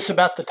 is this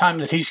about the time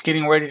that he's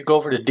getting ready to go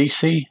over to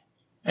DC?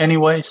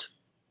 Anyways.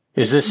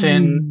 Is this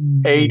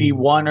in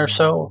 81 or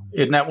so?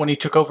 Isn't that when he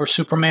took over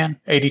Superman?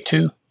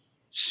 82?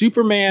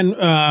 Superman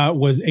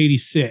was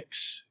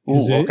 86. He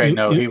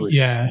was.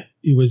 Yeah,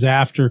 it was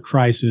after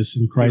Crisis,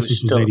 and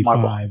Crisis was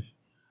 85.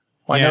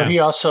 Well, I know he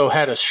also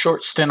had a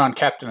short stint on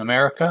Captain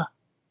America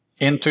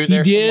in through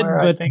there. He did,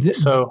 but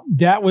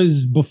that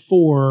was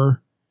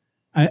before.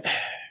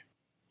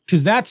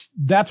 Because that's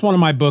one of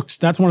my books.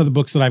 That's one of the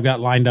books that I've got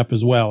lined up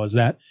as well. Is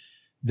that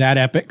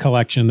Epic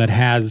collection that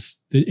has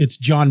it's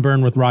John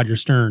Byrne with Roger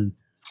Stern.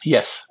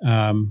 Yes.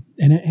 And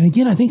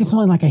again, I think it's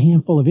only like a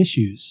handful of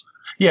issues.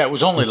 Yeah, it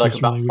was only like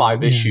about really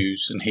 5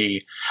 issues, and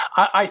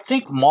I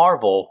think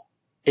Marvel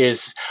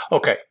is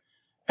okay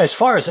as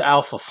far as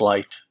Alpha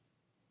Flight.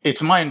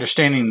 it's my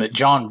understanding that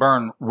John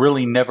Byrne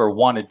really never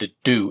wanted to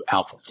do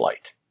Alpha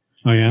Flight.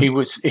 Oh yeah.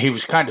 He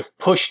was kind of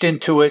pushed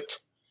into it,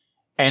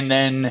 and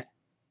then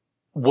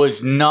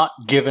was not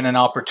given an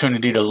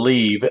opportunity to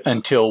leave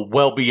until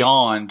well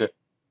beyond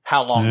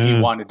how long he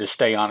wanted to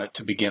stay on it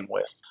to begin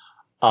with.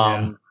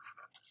 And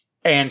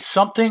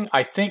something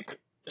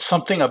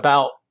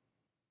about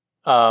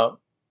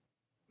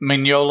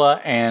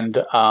Mignola and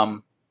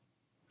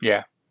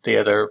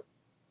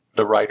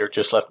the writer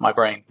just left my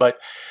brain, but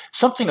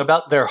something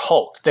about their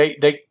Hulk. They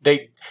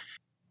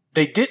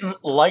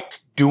didn't like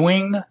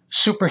doing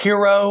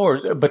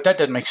superhero, but that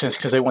doesn't make sense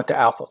because they went to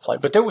Alpha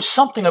Flight. But there was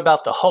something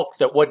about the Hulk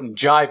that wasn't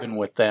jiving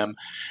with them.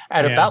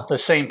 At about the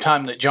same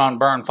time that John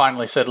Byrne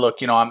finally said, "Look,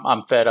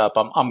 I'm fed up.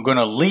 I'm going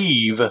to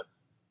leave.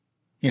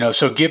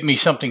 So give me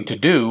something to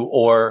do,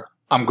 or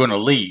I'm going to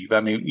leave.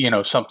 I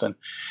mean, something."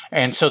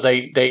 And so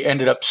they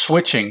ended up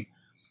switching.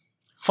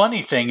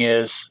 Funny thing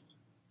is,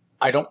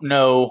 I don't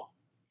know.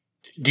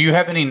 Do you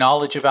have any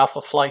knowledge of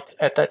Alpha Flight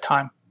at that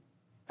time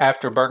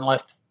after Byrne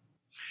left?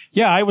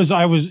 Yeah, I was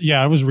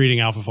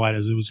reading Alpha Flight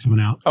as it was coming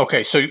out.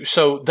 Okay,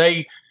 so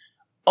they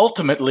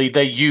ultimately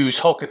use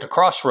Hulk at the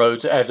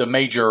Crossroads as a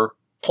major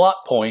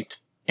plot point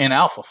in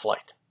Alpha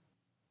Flight,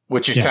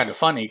 which is kind of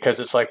funny because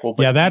it's like, well,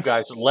 but you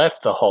guys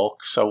left the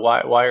Hulk, so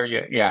why are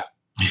you? Yeah,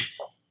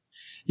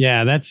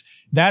 yeah, that's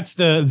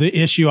the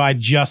issue I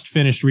just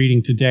finished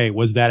reading today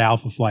was that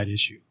Alpha Flight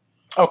issue.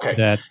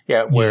 Okay,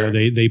 where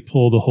they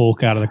pull the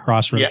Hulk out of the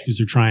Crossroads because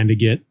they're trying to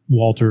get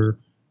Walter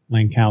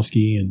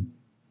Lankowski, and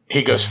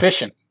he goes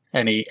fishing.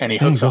 And he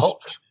hooks a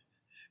Hulk.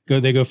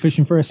 They go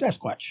fishing for a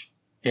Sasquatch.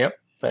 Yep.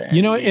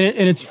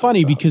 And it's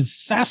funny because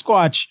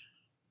Sasquatch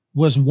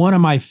was one of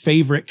my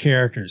favorite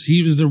characters.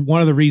 He was one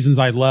of the reasons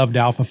I loved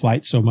Alpha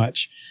Flight so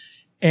much.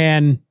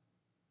 And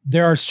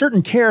there are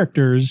certain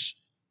characters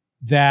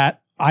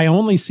that I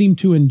only seem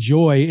to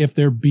enjoy if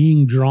they're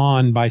being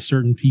drawn by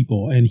certain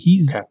people. And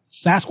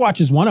Sasquatch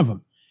is one of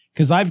them.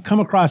 Because I've come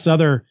across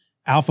other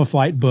Alpha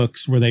Flight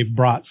books where they've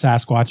brought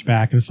Sasquatch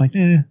back, and it's like,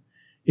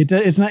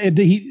 It's not.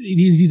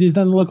 He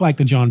doesn't look like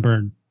the John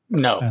Byrne.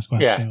 No,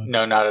 Sasquatch,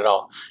 no, not at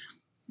all.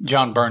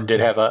 John Byrne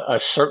did have a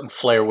certain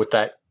flair with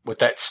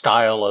that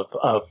style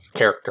of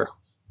character.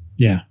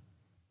 Yeah.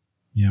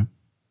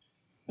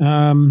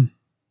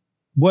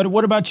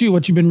 What about you?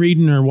 What you been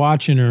reading or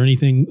watching or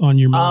anything on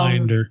your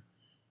mind?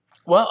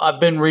 Well, I've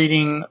been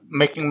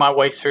making my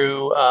way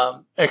through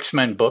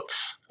X-Men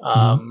books.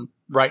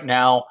 Right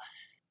now,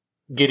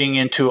 getting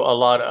into a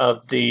lot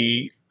of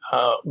the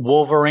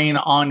Wolverine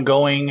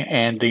ongoing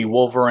and the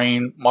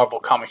Wolverine Marvel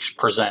Comics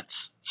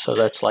Presents. So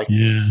that's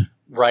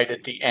right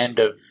at the end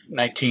of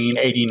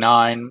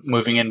 1989,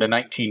 moving into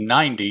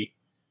 1990.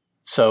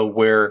 So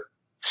we're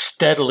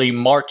steadily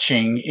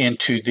marching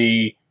into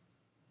the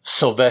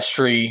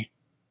Silvestri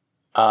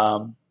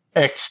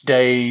X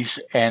days,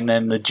 and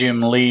then the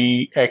Jim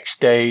Lee X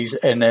days,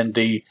 and then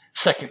the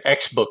second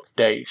X book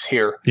days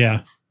here.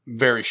 Yeah.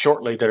 Very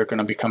shortly that are going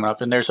to be coming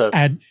up. And there's a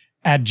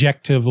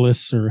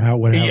adjectiveless or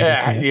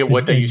whatever.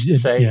 What they used to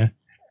say. Yeah.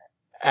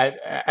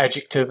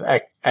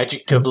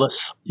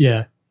 Adjectiveless.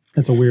 Yeah,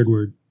 that's a weird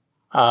word.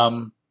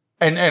 And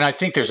I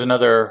think there's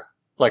another,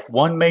 like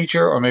one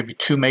major or maybe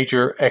two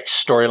major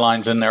X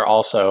storylines in there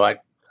also. I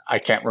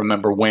can't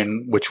remember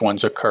which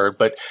ones occurred,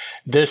 but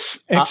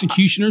this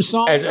Executioner's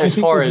Song as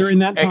far as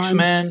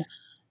X-Men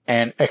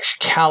and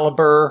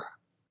Excalibur,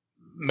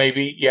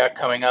 maybe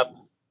coming up.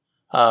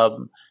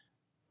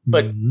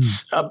 But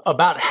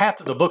about half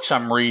of the books I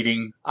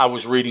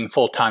was reading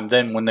full time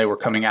then when they were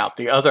coming out.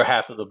 The other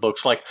half of the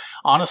books,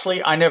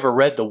 honestly, I never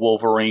read the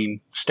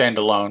Wolverine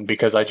standalone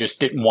because I just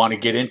didn't want to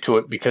get into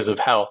it because of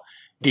how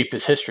deep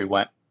his history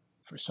went.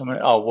 For so many,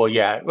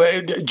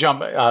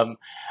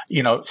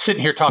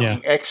 sitting here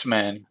talking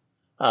X-Men,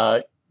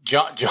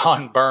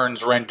 John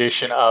Byrne's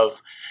rendition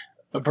of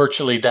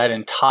virtually that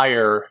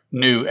entire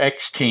new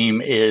X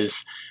team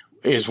is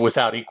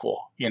without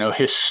equal.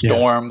 His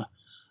Storm.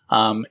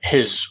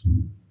 His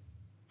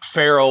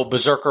feral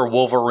berserker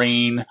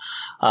Wolverine,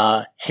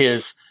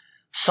 his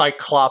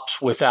Cyclops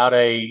without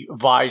a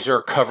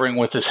visor covering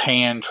with his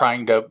hand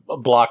trying to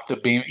block the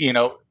beam,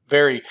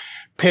 very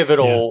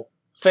pivotal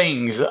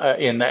things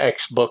in the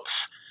X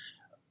books,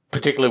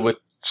 particularly with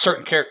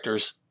certain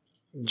characters.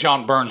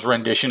 John Byrne's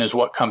rendition is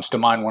what comes to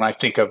mind when I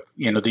think of,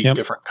 these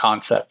different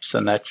concepts.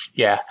 And that's,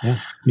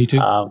 me too.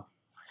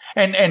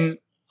 And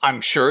I'm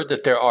sure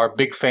that there are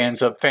big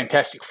fans of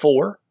Fantastic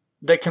Four.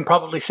 They can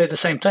probably say the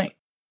same thing.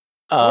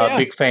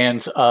 Big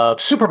fans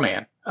of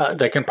Superman.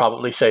 They can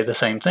probably say the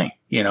same thing.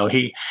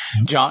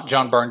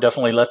 John Byrne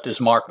definitely left his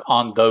mark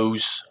on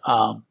those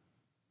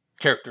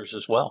characters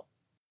as well.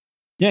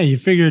 Yeah, you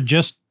figure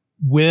just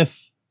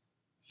with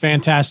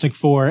Fantastic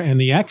Four and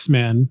the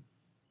X-Men,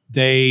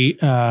 they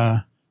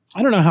I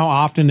don't know how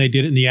often they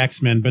did it in the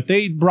X-Men, but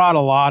they brought a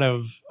lot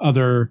of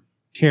other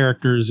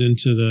characters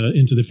into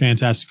the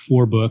Fantastic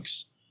Four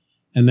books.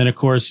 And then, of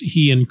course,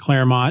 he and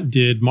Claremont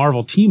did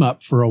Marvel Team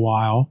Up for a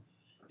while.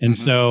 And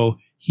so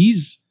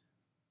if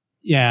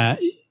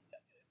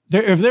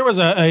there was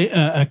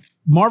a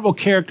Marvel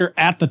character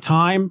at the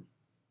time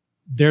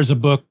there's a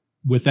book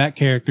with that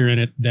character in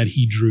it that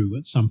he drew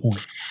at some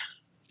point.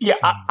 Yeah,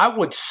 So- I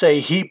would say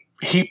he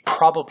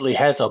probably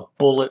has a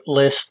bullet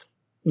list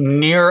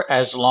near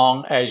as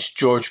long as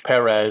George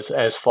Perez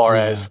as far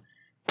Yeah. as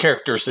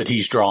characters that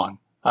he's drawn.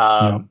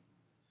 Yeah.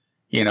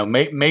 You know,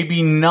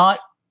 maybe not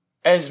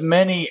as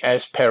many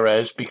as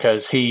Perez,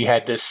 because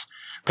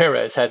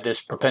Perez had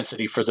this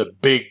propensity for the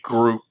big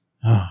group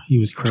Oh, he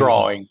was crazy.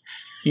 drawing,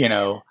 you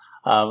know,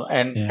 Yeah.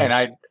 and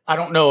I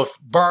don't know if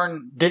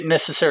Byrne didn't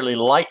necessarily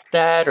like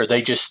that, or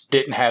they just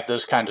didn't have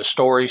those kind of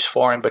stories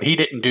for him, but he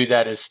didn't do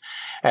that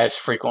as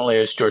frequently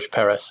as George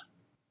Perez.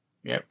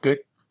 Yeah, good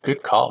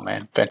call,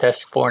 man.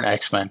 Fantastic Four and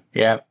X-Men.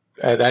 Yeah,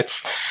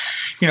 that's,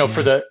 you know,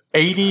 for the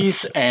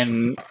 80s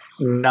and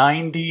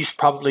 90s,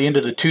 probably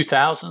into the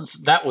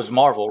 2000s, that was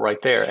Marvel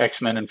right there,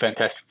 X-Men and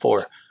Fantastic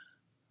Four.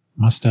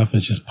 My stuff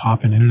is just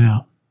popping in and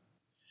out.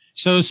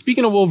 So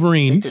speaking of I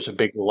Wolverine, think there's a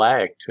big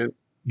lag, too.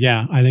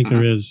 yeah, I think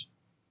there is.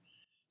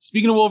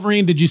 Speaking of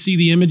Wolverine, did you see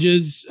the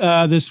images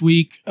this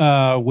week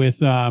with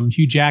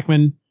Hugh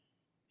Jackman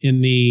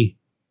in the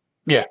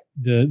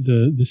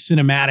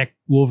cinematic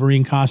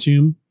Wolverine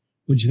costume?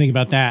 What did you think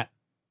about that?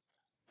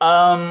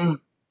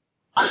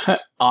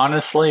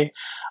 Honestly,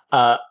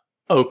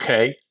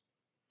 okay.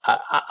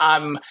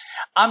 I'm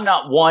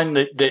not one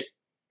that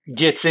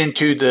gets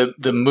into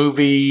the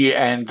movie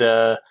and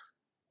the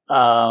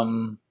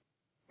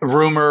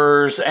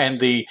rumors and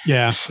the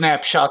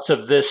snapshots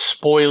of this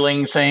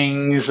spoiling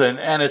things,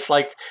 and it's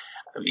like,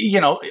 you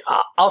know,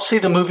 I'll see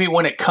the movie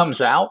when it comes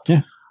out.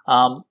 Yeah.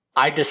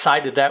 I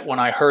decided that when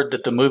I heard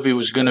that the movie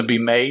was going to be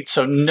made,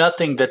 so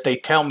nothing that they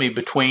tell me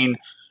between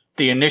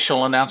the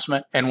initial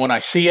announcement and when I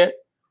see it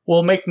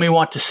will make me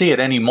want to see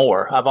it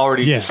anymore. I've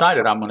already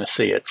decided I'm going to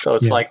see it, so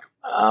it's like,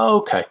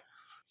 okay.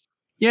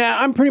 Yeah,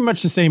 I'm pretty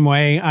much the same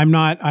way. I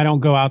don't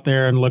go out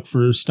there and look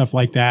for stuff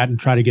like that and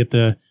try to get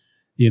the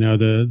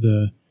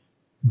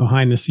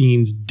behind the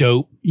scenes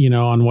dope, you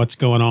know, on what's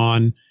going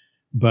on.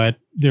 But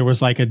there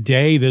was like a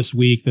day this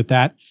week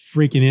that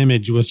freaking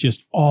image was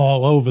just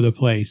all over the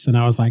place. And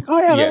I was like, oh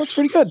yeah, that looks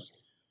pretty good.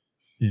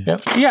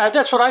 Yeah,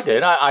 that's what I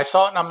did. I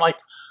saw it and I'm like,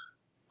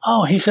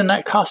 oh, he's in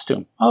that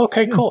costume.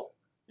 Okay, cool.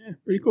 Yeah,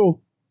 pretty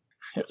cool.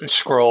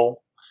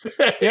 Scroll.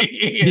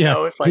 You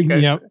know, it's like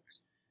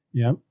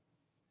Yep.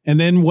 And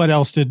then what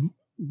else did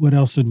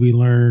we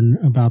learn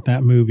about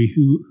that movie?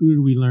 Who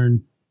did we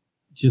learn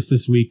just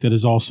this week that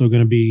is also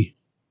going to be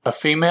a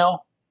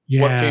female?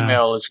 Yeah. What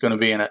female is going to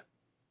be in it?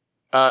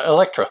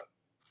 Electra.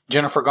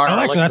 Jennifer Garner.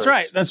 Electra,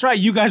 that's right.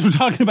 You guys were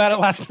talking about it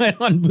last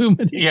night on Boom.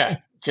 Yeah.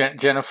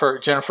 Jennifer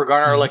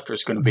Garner Electra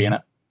is going to be in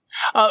it.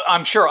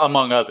 I'm sure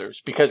among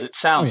others, because it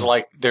sounds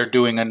like they're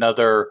doing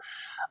another,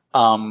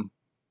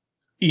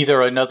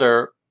 either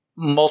another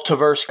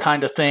multiverse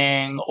kind of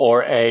thing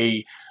or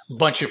a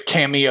bunch of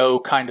cameo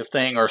kind of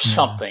thing or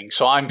something.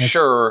 So I'm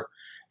sure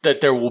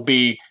that there will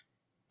be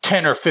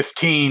 10 or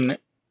 15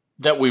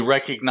 that we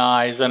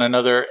recognize and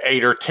another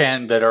 8 or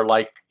 10 that are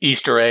like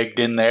Easter egged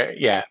in there.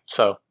 Yeah.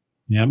 So.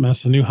 Yeah,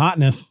 that's the new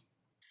hotness.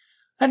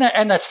 And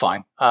that's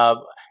fine.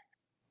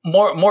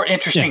 More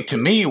interesting to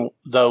me,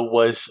 though,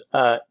 was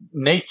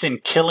Nathan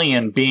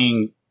Killian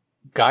being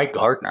Guy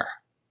Gardner.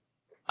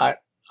 I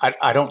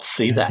don't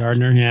see that.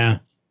 Gardner, yeah.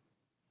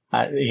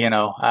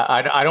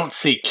 I don't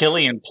see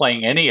Killian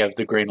playing any of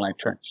the Green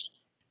Lanterns.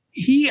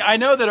 I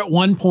know that at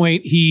one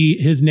point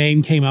his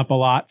name came up a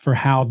lot for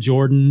Hal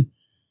Jordan.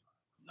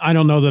 I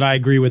don't know that I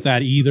agree with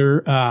that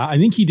either. I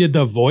think he did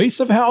the voice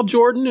of Hal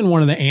Jordan in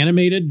one of the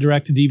animated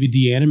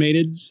direct-to-DVD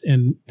animateds,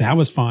 and that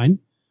was fine.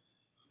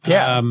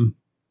 Yeah.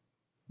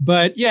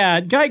 But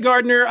yeah, Guy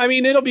Gardner, I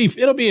mean, it'll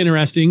be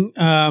interesting.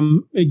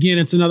 Again,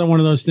 it's another one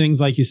of those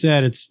things, like you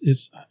said,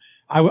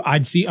 I'm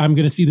going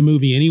to see the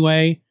movie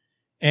anyway.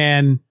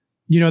 And,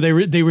 you know,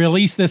 they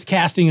released this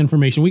casting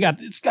information. We got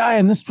this guy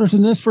and this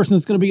person that's going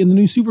to be in the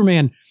new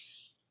Superman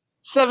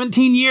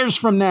 17 years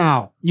from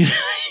now, you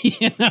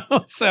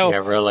know? So, yeah,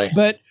 really.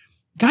 But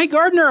Guy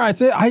Gardner,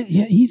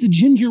 he's a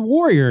ginger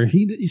warrior.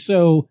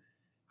 So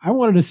I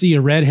wanted to see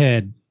a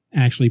redhead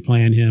actually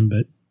playing him,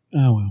 but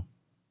oh well.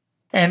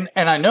 And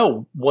I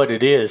know what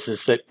it is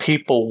that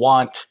people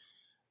want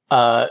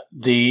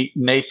the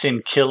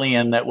Nathan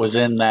Killian that was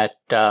in that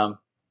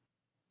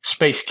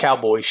Space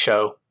Cowboy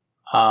show.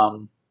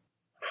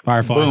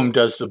 Firefly. Boom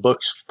does the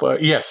books.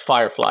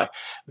 Firefly.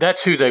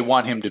 That's who they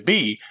want him to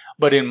be.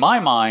 But in my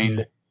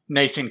mind,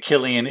 Nathan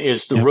Killian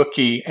is the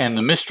rookie and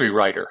the mystery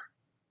writer.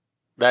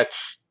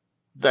 Those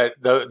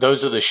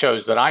are the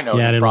shows that I know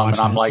him from. And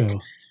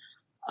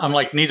I'm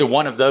like, neither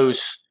one of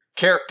those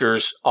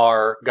characters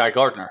are Guy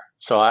Gardner.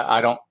 So I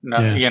don't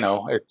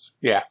know,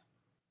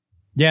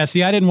 Yeah,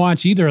 see, I didn't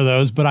watch either of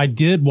those, but I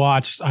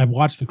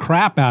watched the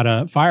crap out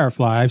of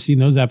Firefly. I've seen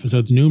those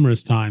episodes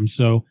numerous times.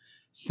 So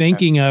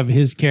thinking of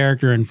his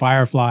character in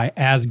Firefly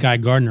as Guy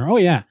Gardner, oh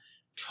yeah,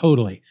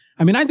 totally.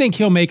 I mean, I think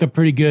he'll make a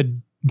pretty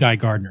good Guy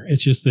Gardner.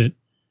 It's just that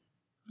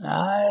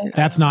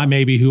that's not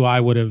maybe who I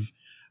would have.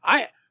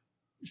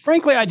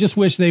 Frankly, I just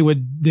wish they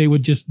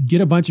would just get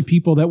a bunch of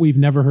people that we've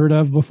never heard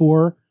of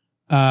before,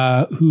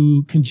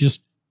 who can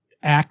just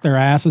act their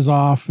asses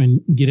off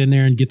and get in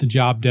there and get the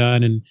job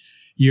done. And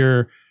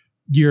you're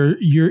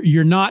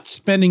not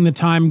spending the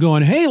time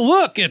going, hey,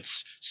 look,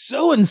 it's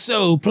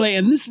so-and-so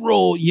playing this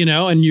role,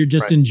 and you're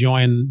just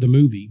enjoying the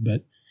movie.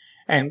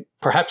 And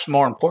perhaps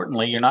more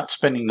importantly, you're not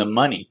spending the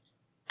money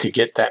to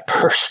get that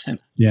person.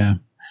 Yeah.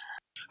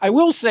 I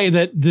will say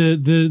that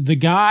the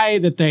guy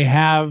that they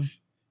have,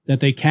 that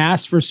they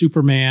cast for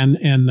Superman,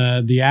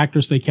 and the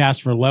actress they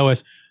cast for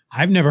Lois,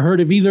 I've never heard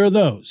of either of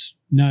those.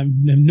 No, I have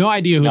no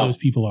idea who those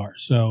people are.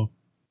 So,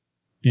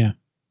 yeah.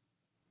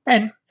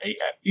 And,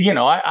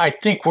 I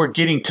think we're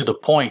getting to the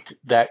point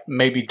that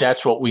maybe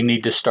that's what we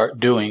need to start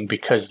doing,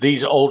 because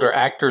these older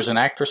actors and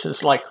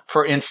actresses, like,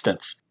 for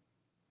instance,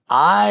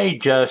 I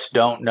just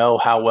don't know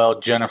how well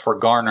Jennifer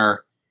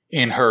Garner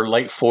in her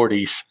late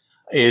 40s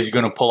is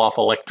going to pull off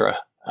Elektra.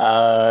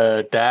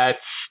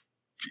 That's,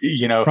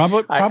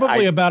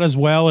 probably about as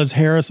well as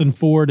Harrison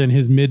Ford in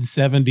his mid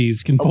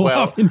 70s can pull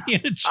off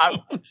Indiana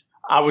Jones.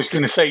 I was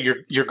going to say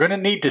you're going to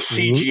need to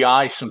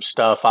CGI some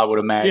stuff, I would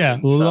imagine. Yeah,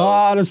 a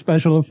lot of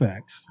special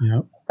effects.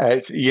 Yep.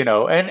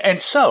 And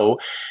so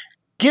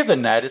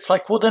given that, it's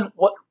like, well, then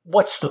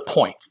what's the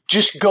point?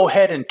 Just go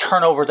ahead and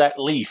turn over that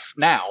leaf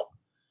now.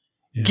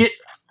 Yeah. Get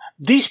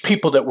these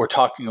people that we're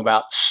talking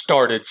about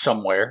started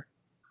somewhere.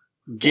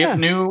 Give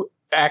new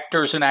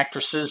actors and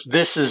actresses,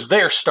 this is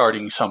their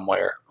starting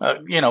somewhere.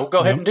 Go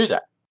ahead and do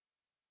that.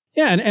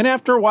 Yeah, and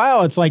after a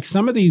while, it's like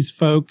some of these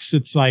folks,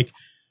 it's like,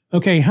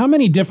 okay, how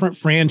many different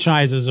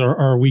franchises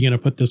are we going to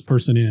put this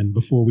person in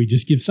before we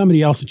just give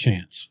somebody else a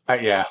chance?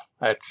 Yeah,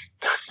 that's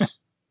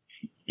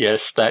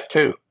yes, that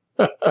too.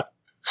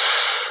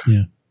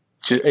 Yeah.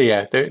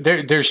 Yeah,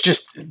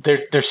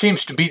 there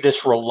seems to be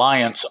this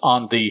reliance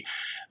on the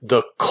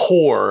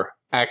core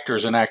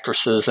actors and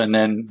actresses, and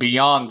then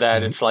beyond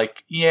that, it's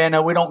like, we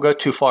don't go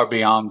too far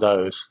beyond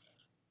those.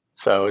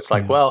 So it's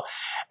like, well,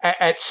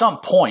 at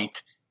some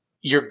point,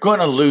 you're going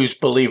to lose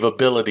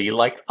believability.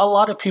 Like a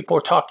lot of people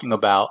are talking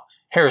about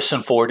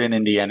Harrison Ford in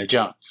Indiana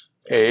Jones.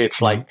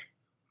 It's like,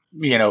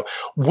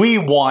 we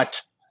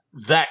want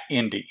that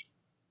Indy.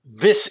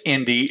 This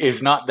Indy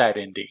is not that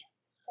Indy.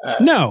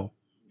 No.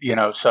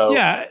 So.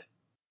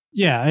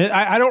 Yeah,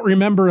 I don't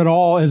remember at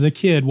all as a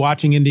kid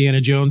watching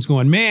Indiana Jones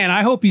going, man,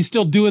 I hope he's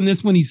still doing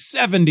this when he's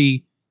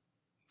 70,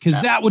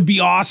 because that would be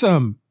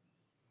awesome.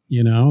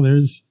 I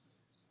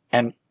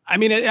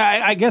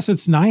guess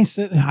it's nice.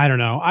 I don't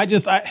know. I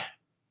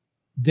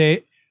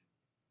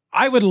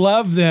would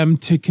love them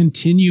to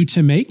continue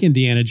to make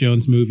Indiana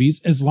Jones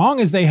movies as long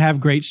as they have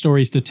great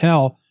stories to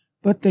tell,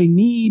 but they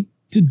need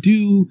to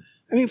do,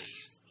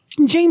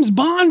 James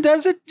Bond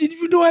does it.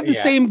 You don't have the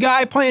same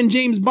guy playing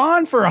James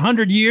Bond for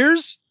 100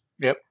 years.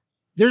 Yep.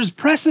 There's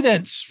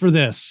precedents for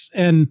this,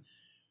 and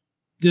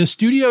the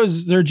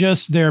studios,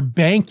 they're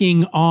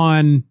banking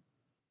on,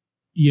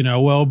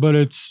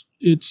 but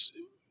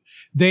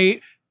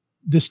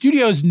the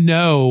studios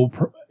know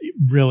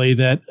really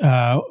that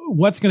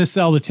what's going to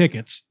sell the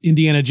tickets,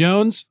 Indiana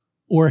Jones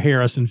or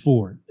Harrison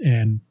Ford.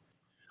 And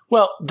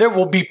well, there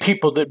will be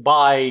people that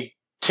buy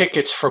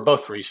tickets for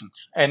both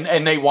reasons, and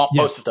they want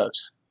both of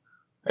those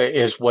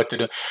is what to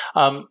do.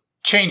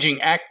 Changing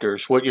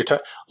actors, what you're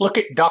talking, look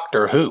at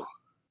Doctor Who.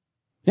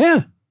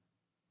 Yeah.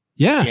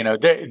 Yeah.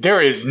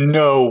 There is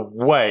no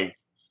way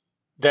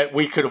that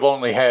we could have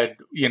only had,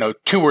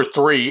 2 or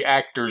 3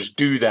 actors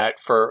do that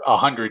for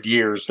 100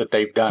 years that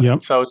they've done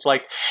it. So it's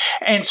like,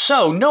 and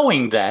so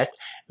knowing that,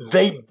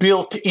 they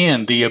built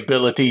in the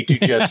ability to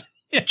just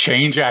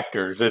change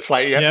actors. It's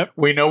like,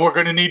 we know we're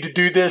going to need to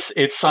do this.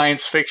 It's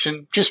science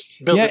fiction. Just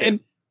build it in. And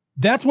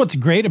that's what's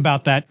great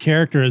about that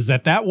character is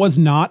that was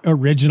not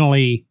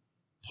originally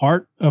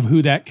part of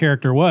who that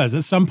character was.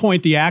 At some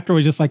point, the actor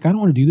was just like, I don't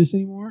want to do this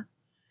anymore. And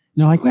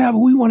they're like, well, but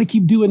we want to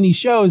keep doing these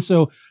shows.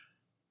 So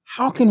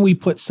how can we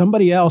put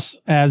somebody else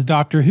as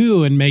Doctor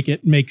Who and make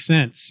it make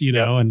sense,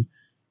 And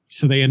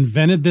so they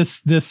invented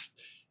this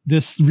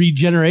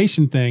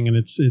regeneration thing, and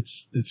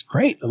it's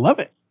great. I love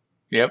it.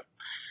 Yep.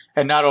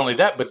 And not only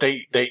that, but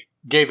they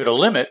gave it a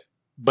limit.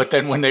 But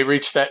then when they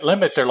reached that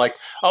limit, they're like,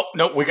 oh,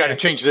 no, we got to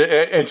change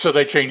it. And so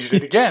they changed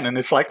it again. And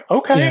it's like,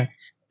 okay. Yeah.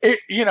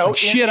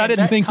 Shit, I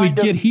didn't think we'd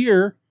get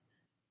here.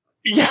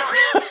 Yeah.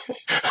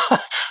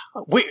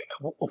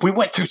 we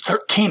went through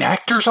 13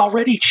 actors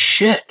already.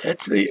 Shit.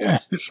 It's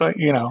like,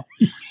 Yeah.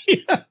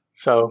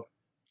 So,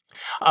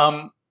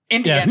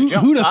 Indiana Jones.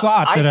 Who'd have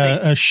thought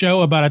that a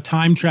show about a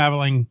time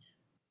traveling.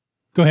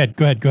 Go ahead.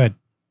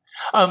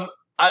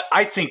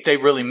 I think they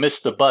really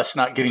missed the bus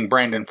not getting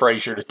Brandon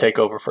Fraser to take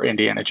over for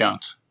Indiana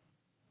Jones.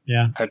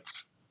 Yeah.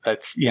 That's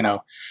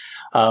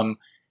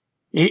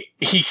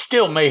he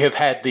still may have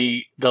had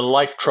the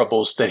life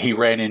troubles that he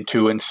ran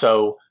into, and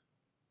so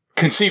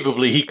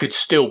conceivably he could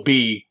still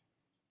be,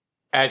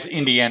 as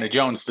Indiana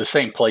Jones, the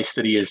same place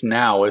that he is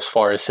now as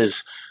far as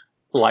his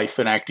life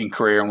and acting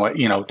career and what,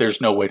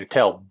 there's no way to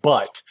tell.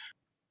 But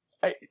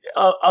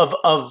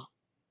of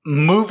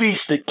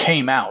movies that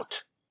came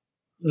out,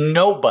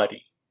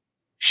 nobody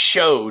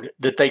showed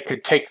that they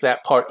could take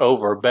that part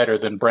over better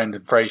than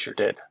Brendan Fraser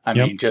did. I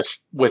mean,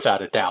 just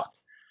without a doubt.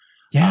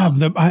 Yeah.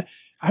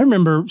 I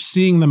remember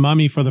seeing The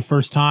Mummy for the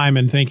first time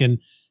and thinking,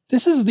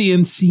 this is the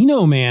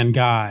Encino Man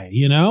guy,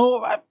 you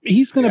know?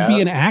 He's going to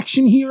be an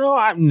action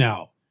hero?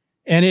 No.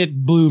 And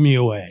it blew me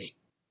away.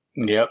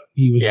 Yep.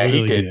 He was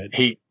really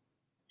good.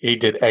 He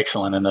did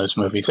excellent in those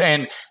movies.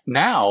 And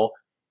now,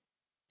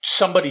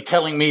 somebody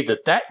telling me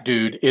that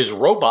dude is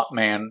Robot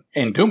Man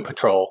in Doom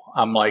Patrol,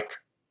 I'm like,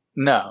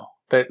 no,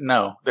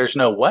 there's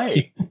no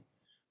way.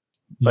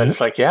 But it's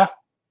like, yeah,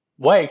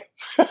 way.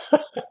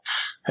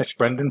 That's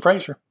Brendan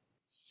Fraser.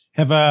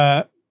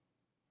 I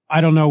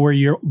don't know where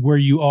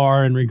you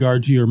are in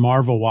regard to your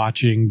Marvel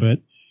watching, but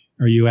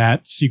are you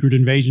at Secret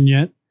Invasion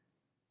yet?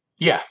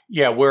 Yeah,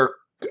 we're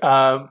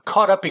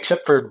caught up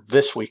except for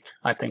this week.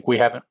 I think we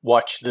haven't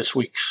watched this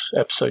week's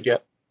episode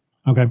yet.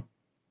 Okay.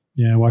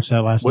 Yeah, I watched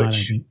that last night,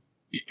 I think.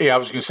 Yeah, I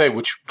was going to say,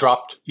 which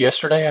dropped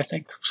yesterday, I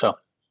think. So,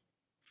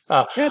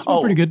 yeah, it's been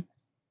pretty good.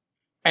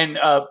 And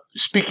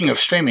speaking of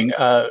streaming,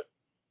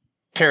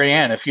 Terry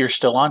Ann, if you're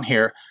still on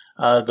here,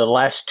 the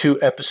last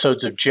 2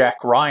 episodes of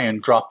Jack Ryan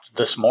dropped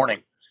this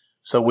morning.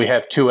 So we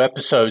have 2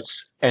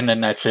 episodes, and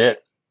then that's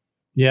it.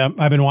 Yeah,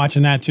 I've been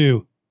watching that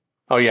too.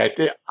 Oh, yeah.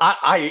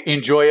 I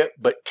enjoy it,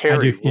 but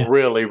Terry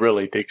really,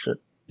 really digs it.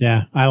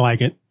 Yeah, I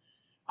like it.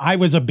 I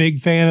was a big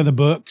fan of the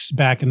books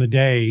back in the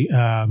day.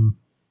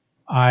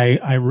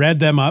 I read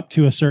them up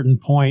to a certain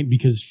point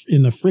because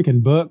in the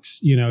freaking books,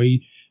 you know,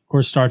 he, of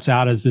course, starts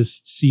out as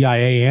this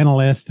CIA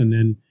analyst, and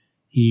then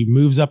he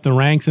moves up the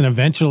ranks, and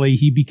eventually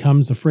he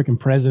becomes the freaking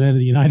president of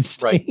the United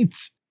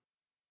States.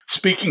 Right.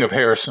 Speaking of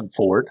Harrison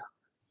Ford.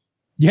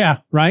 Yeah,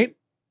 right?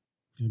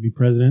 Going to be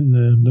president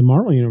in the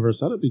Marvel Universe.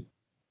 That'd be.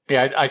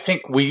 Yeah, I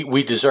think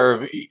we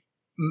deserve.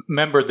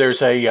 Remember,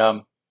 there's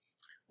a,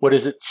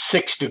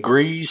 6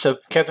 degrees of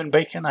Kevin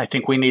Bacon? I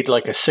think we need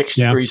like a 6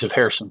 degrees of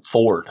Harrison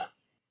Ford.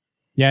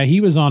 Yeah,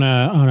 he was on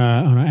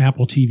an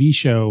Apple TV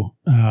show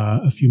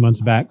a few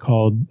months back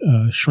called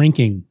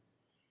Shrinking,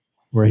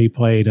 where he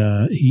played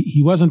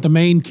he wasn't the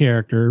main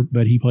character,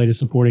 but he played a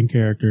supporting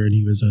character, and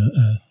he was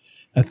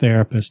a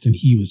therapist, and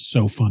he was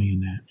so funny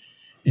in that.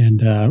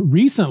 And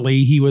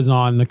recently he was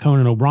on the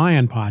Conan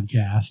O'Brien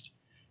podcast,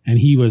 and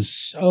he was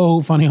so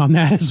funny on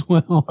that as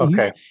well.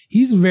 Okay.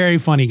 He's a very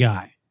funny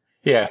guy.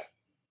 Yeah.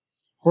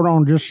 Hold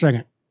on just a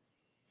second.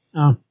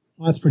 Oh,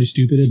 well, that's pretty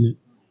stupid, isn't it?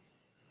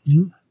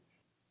 Mm-hmm.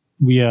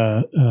 We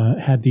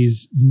had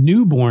these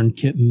newborn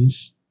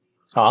kittens.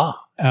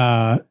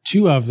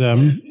 2 of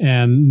them,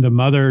 and the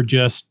mother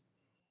just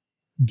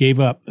gave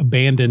up,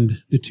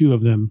 abandoned the 2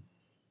 of them.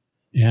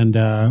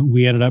 And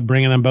we ended up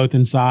bringing them both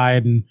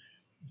inside and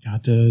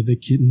got the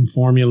kitten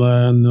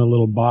formula and the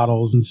little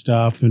bottles and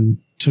stuff, and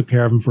took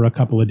care of them for a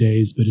couple of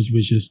days, but it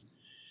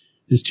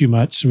was too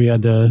much. So we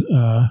had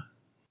to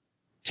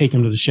take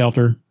them to the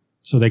shelter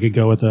so they could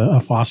go with a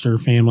foster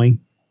family.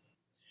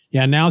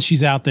 Yeah, now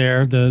she's out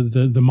there,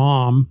 the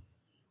mom,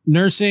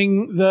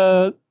 nursing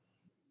the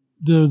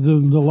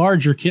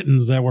larger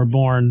kittens that were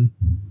born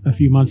a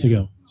few months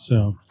ago.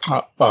 So,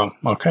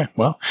 okay.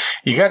 Well,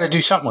 you got to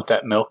do something with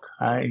that milk.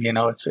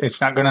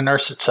 It's not going to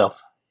nurse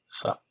itself.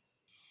 So,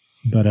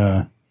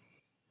 but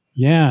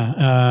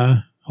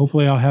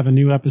hopefully I'll have a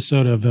new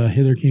episode of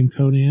Hither Came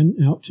Conan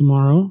out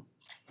tomorrow.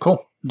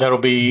 Cool. That'll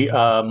be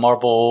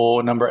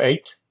Marvel number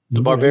 8,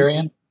 The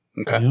Barbarian.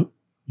 8. Okay.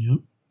 Yep.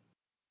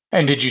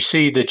 And did you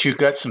see that you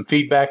got some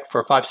feedback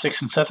for 5,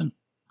 6, and 7?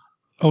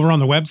 Over on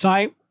the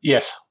website?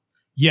 Yes.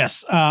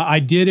 Yes. I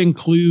did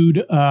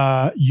include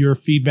your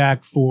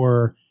feedback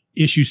for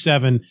issue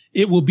 7.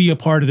 It will be a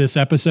part of this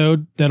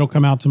episode that'll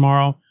come out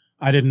tomorrow.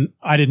 I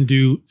didn't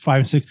do 5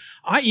 and 6.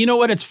 You know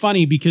what? It's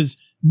funny because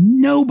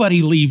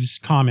nobody leaves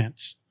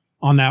comments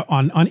on that,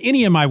 on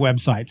any of my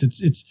websites.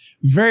 It's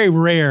very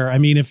rare. I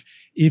mean,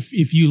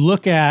 if you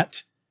look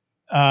at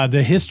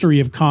the history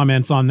of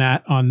comments on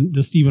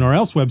the Stephen or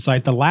Else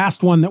website, the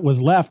last one that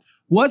was left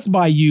was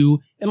by you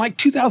in like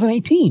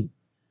 2018.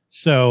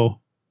 So.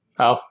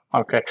 Oh,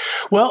 okay.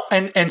 Well,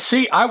 and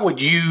see, I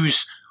would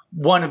use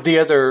one of the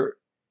other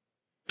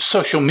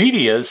social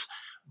medias,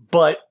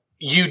 but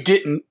you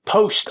didn't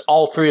post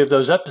all 3 of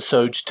those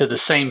episodes to the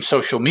same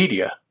social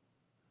media.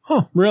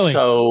 Huh, really?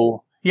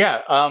 So,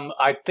 yeah,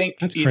 I think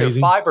that's either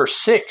crazy. 5 or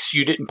 6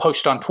 you didn't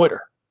post on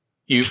Twitter.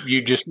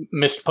 You just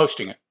missed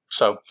posting it.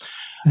 So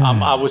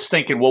I was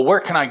thinking, well, where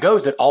can I go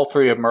that all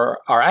 3 of them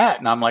are at?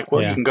 And I'm like,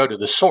 well, you can go to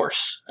the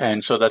source.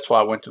 And so that's why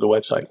I went to the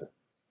website.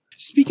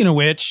 Speaking of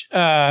which,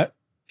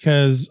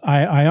 because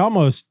I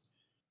almost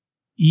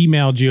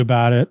emailed you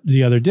about it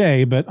the other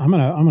day, but I'm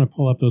gonna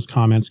pull up those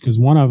comments because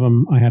one of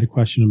them I had a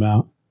question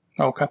about.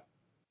 Okay.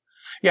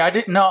 Yeah, I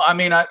didn't know. I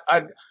mean, I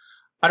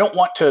don't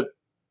want to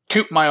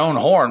toot my own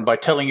horn by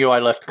telling you I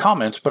left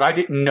comments, but I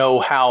didn't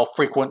know how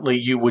frequently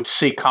you would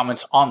see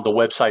comments on the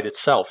website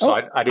itself. So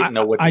I didn't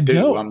know what to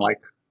do. I'm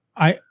like,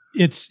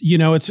 it's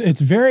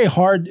very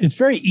hard. It's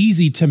very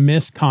easy to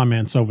miss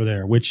comments over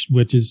there, which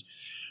is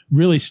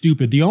really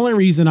stupid. The only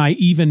reason I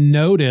even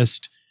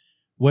noticed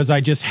was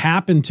I just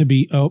happened to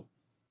be,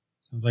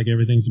 sounds like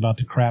everything's about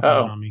to crap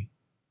out on me.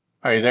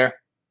 Are you there?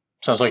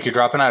 Sounds like you're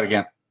dropping out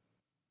again.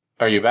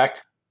 Are you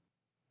back?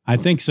 I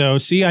think so.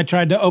 See, I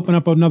tried to open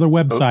up another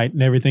website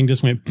and everything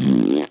just went.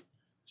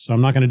 So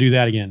I'm not going to do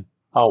that again.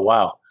 Oh,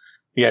 wow.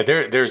 Yeah,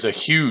 there's a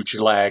huge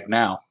lag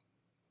now.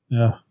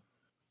 Yeah.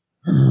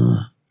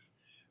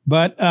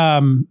 But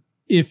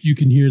if you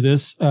can hear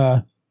this,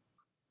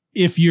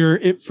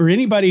 if for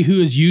anybody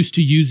who is used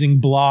to using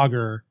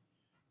Blogger,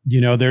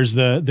 there's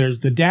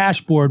the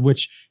dashboard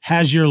which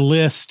has your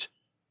list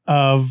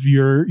of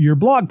your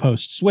blog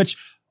posts, which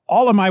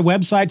all of my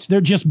websites,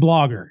 they're just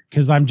Blogger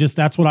because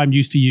that's what I'm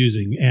used to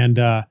using. And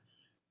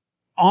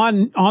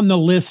on the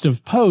list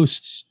of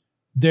posts,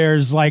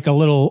 there's like a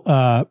little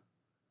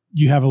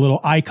you have a little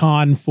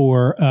icon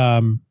for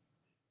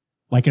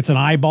like it's an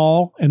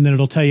eyeball, and then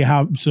it'll tell you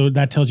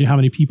that tells you how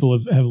many people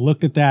have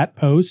looked at that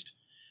post.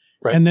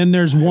 Right. And then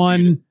there's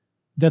one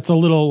that's a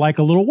little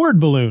word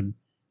balloon,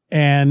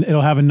 and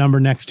it'll have a number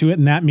next to it.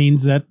 And that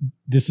means that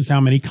this is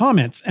how many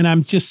comments. And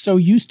I'm just so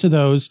used to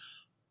those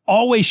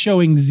always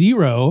showing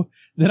 0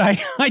 that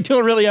I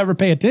don't really ever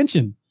pay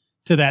attention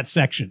to that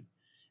section.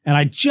 And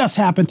I just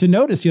happened to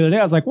notice the other day,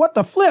 I was like, what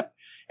the flip?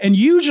 And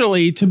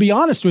usually, to be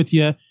honest with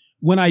you,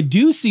 when I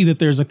do see that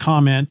there's a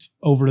comment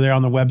over there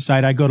on the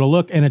website, I go to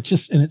look and it's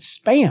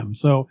spam.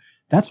 So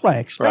that's what I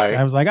expect. Right.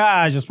 I was like,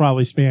 it's just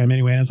probably spam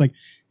anyway. And it's like,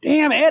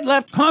 damn, Ed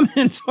left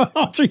comments on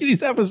all 3 of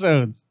these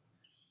episodes.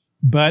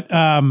 But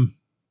I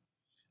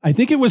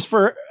think it was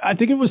for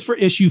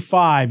issue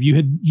 5. You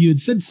had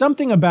said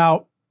something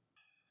about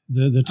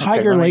the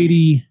tiger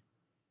lady.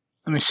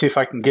 Let me see if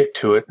I can get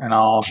to it, and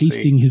I'll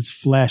tasting his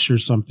flesh or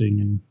something.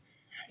 And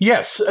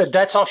yes,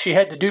 that's all she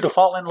had to do to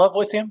fall in love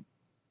with him.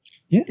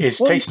 Yeah,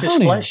 taste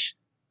his flesh.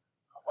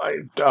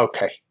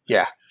 Okay,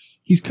 yeah.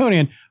 He's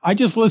Conan. I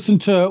just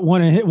listened to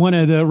one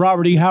of the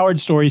Robert E. Howard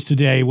stories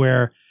today,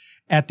 where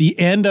at the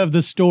end of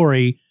the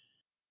story,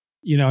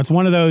 it's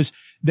one of those.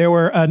 There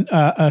were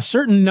a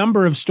certain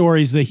number of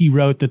stories that he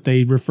wrote that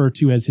they refer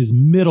to as his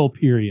middle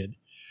period,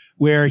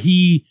 where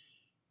he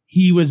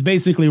was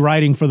basically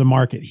writing for the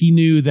market. He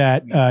knew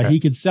that he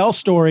could sell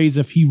stories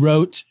if he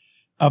wrote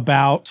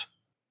about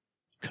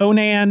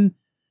Conan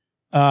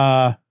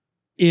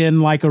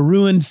in like a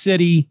ruined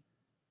city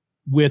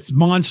with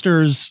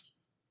monsters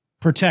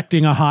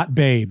protecting a hot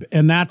babe.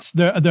 And that's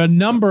the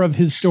number of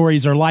his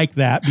stories are like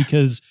that,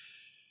 because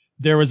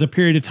there was a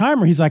period of time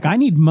where he's like, I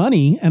need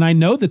money, and I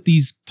know that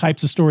these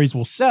types of stories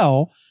will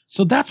sell,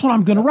 so that's what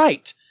I'm going to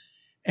write.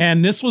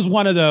 And this was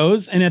one of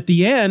those. And at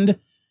the end,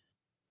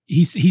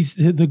 he's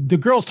the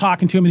girl's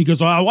talking to him, and he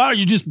goes, why don't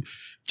you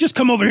just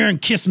come over here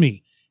and kiss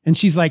me? And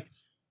she's like,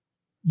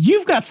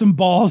 you've got some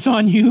balls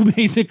on you,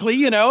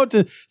 basically,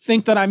 to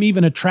think that I'm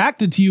even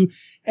attracted to you.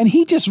 And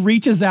he just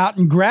reaches out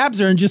and grabs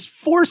her and just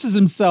forces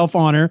himself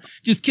on her,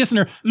 just kissing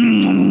her.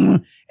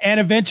 And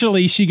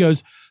eventually she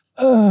goes,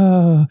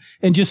 and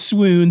just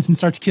swoons and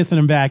starts kissing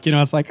him back.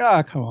 It's like,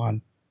 come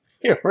on.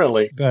 Yeah,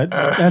 really. But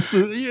that's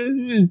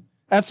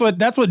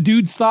what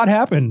dudes thought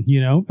happened,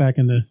 back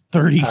in the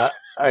 30s.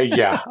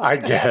 Yeah, I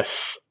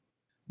guess.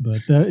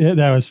 But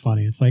that was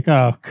funny. It's like,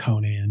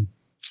 Conan.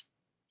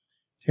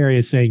 Terry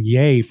is saying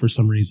yay for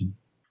some reason.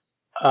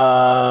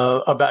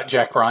 About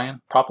Jack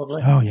Ryan,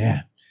 probably. Oh yeah.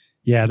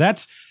 Yeah,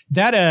 that's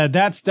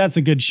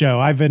a good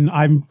show.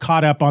 I'm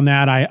caught up on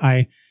that.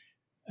 I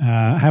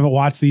haven't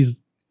watched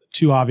these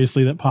 2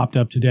 obviously that popped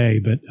up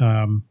today, but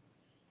I'm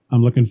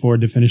looking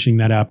forward to finishing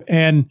that up.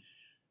 And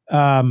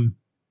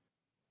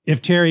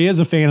if Terry is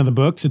a fan of the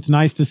books, it's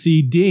nice to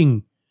see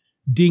Ding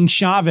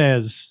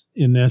Chavez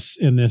in this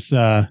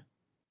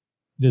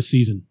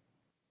season.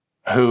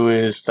 Who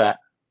is that?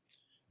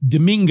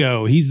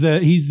 Domingo. He's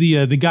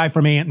the guy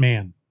from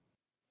Ant-Man.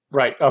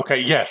 Right. Okay.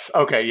 Yes.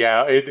 Okay.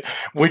 Yeah.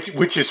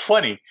 Which is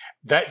funny.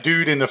 That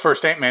dude in the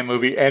first Ant-Man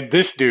movie and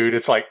this dude,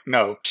 it's like,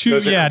 no.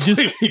 Two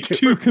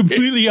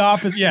completely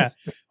opposite. Yeah.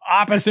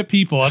 Opposite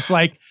people. It's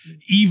like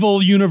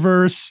evil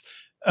universe,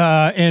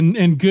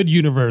 and good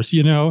universe,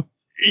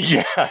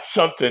 Yeah.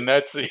 Something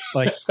that's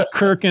like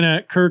Kirk in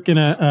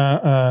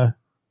a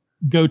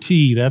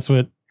goatee. That's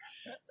what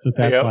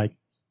that's like.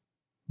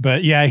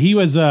 But yeah, he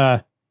was,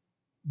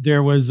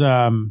 there was,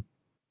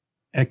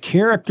 a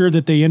character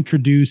that they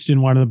introduced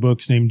in one of the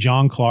books named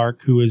John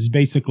Clark, who is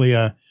basically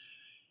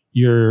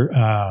your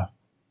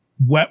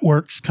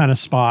Wetworks kind of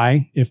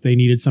spy. If they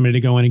needed somebody to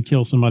go in and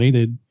kill somebody,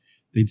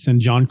 they'd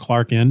send John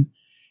Clark in,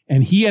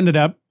 and he ended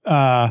up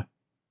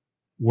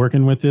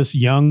working with this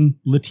young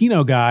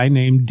Latino guy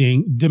named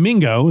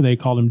Domingo. They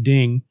called him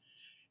Ding,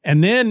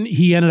 and then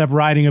he ended up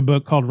writing a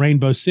book called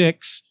Rainbow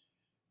Six,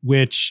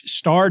 which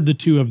starred the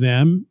 2 of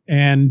them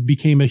and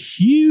became a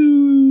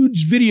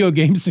huge video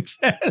game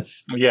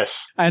success.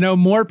 Yes. I know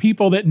more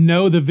people that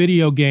know the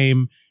video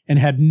game and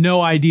had no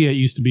idea it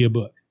used to be a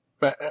book.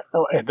 But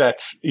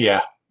that's,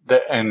 yeah.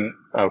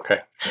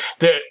 Okay.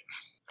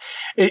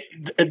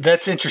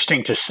 That's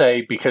interesting to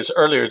say, because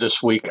earlier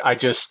this week,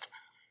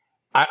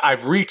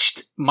 I've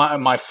reached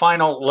my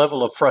final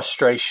level of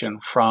frustration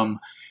from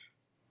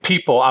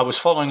people. I was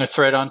following a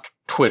thread on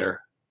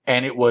Twitter,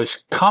 and it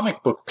was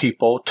comic book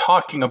people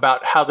talking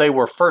about how they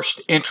were first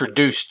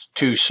introduced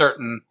to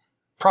certain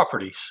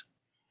properties.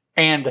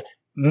 And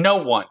no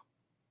one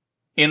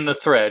in the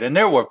thread, and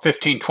there were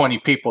 15, 20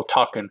 people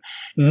talking.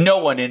 No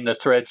one in the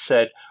thread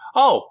said,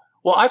 oh,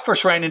 well, I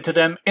first ran into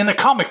them in the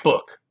comic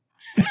book.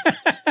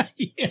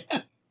 Yeah.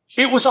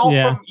 It was all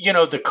from,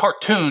 the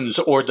cartoons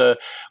or the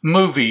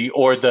movie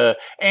or the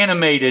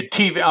animated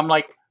TV. I'm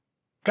like,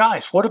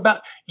 guys, what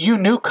about, you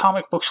knew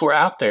comic books were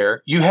out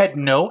there. You had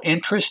no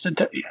interest in,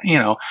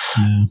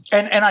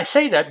 And I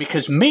say that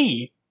because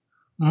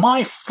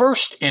my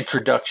first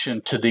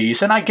introduction to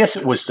these, and I guess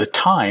it was the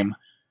time,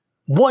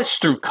 was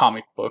through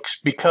comic books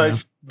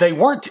because they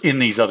weren't in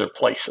these other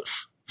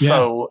places. Yeah.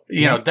 So,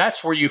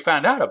 that's where you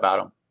found out about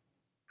them.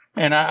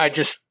 And I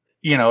just,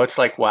 it's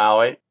like, wow,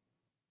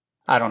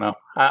 I don't know.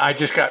 I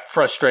just got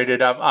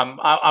frustrated.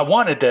 I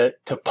wanted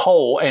to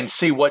poll and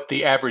see what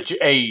the average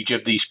age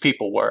of these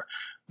people were,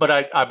 but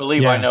I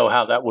believe I know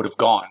how that would have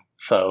gone.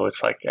 So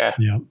it's like,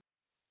 Yeah.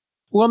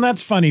 Well, and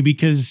that's funny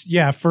because,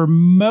 for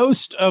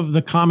most of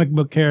the comic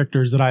book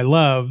characters that I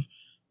love,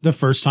 the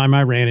first time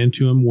I ran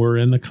into them were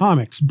in the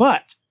comics.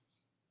 But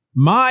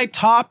my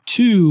top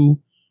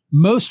 2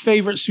 most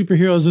favorite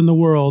superheroes in the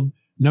world,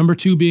 number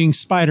 2 being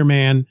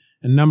Spider-Man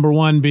and number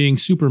 1 being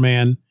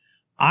Superman.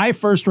 I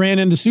first ran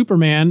into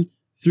Superman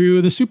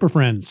through the Super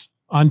Friends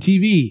on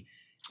TV.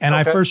 And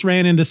I first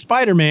ran into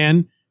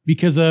Spider-Man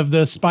because of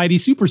the Spidey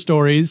Super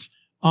Stories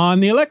on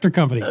the Electric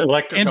Company.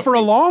 For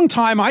a long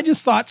time, I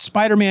just thought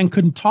Spider-Man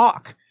couldn't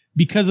talk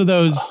because of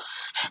those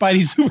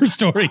Spidey Super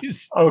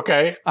Stories.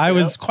 Okay. I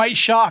was quite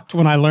shocked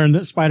when I learned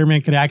that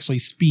Spider-Man could actually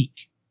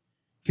speak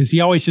because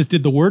he always just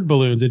did the word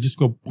balloons. It'd just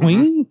go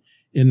boing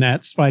in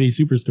that Spidey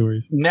Super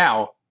Stories.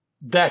 Now,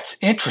 that's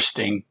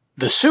interesting.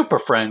 The Super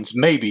Friends,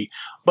 maybe.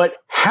 But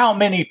how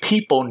many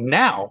people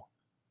now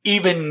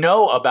even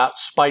know about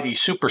Spidey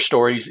Super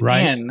Stories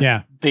in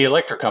the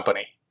Electric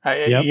Company?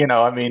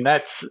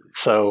 That's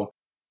so.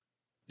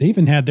 They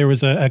even there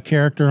was a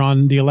character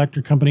on the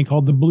Electric Company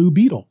called the Blue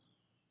Beetle.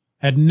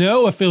 Had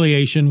no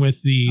affiliation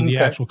with the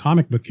actual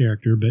comic book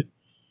character, but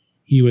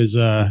he was,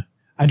 I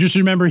just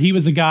remember he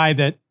was a guy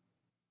that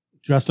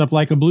dressed up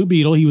like a Blue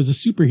Beetle. He was a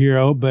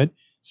superhero, but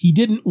he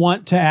didn't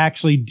want to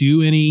actually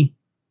do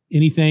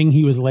anything.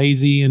 He was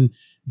lazy and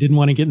didn't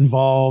want to get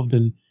involved.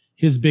 And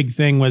his big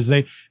thing was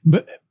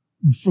but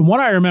from what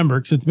I remember,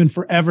 because it's been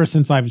forever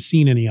since I've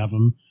seen any of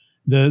them,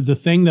 the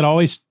thing that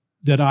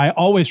I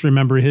always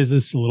remember is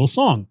this little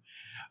song.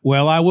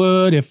 Well, I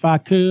would if I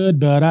could,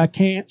 but I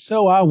can't,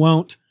 so I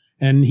won't.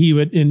 And he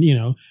would,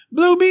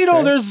 Blue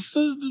Beetle, there's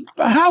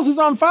a house is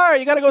on fire.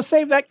 You got to go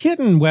save that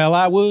kitten. Well,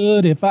 I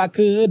would if I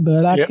could,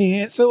 but I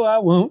can't, so I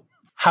won't.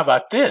 How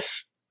about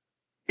this?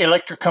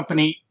 Electric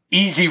Company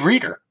Easy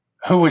Reader.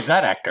 Who was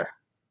that actor?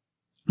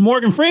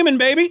 Morgan Freeman,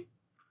 baby.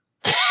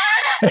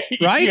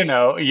 Right?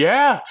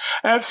 Yeah,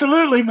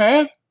 absolutely,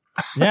 man.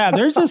 Yeah,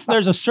 there's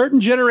a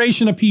certain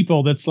generation of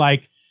people that's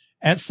like,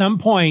 at some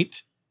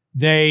point,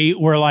 they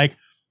were like,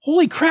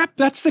 holy crap,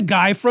 that's the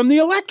guy from the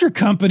Electric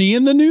Company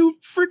in the new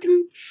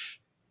freaking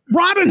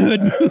Robin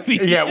Hood movie.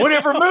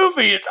 Whatever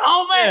movie. It's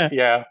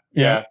man.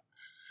 Yeah.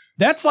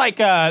 That's like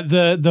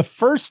the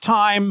first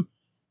time.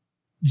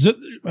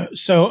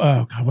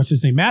 So, what's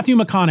his name? Matthew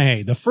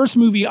McConaughey. The first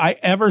movie I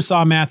ever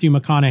saw Matthew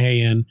McConaughey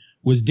in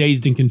was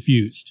Dazed and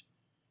Confused.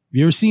 Have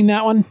you ever seen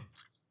that one?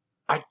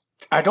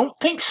 I don't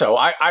think so.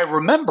 I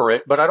remember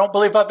it, but I don't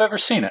believe I've ever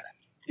seen it.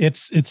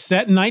 It's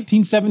set in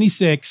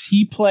 1976.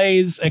 He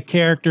plays a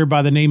character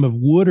by the name of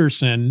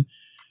Wooderson,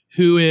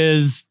 who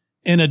is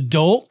an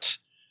adult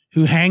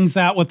who hangs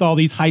out with all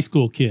these high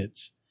school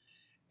kids.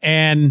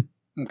 And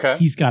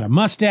he's got a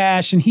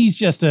mustache and he's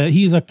just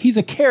he's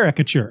a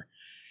caricature.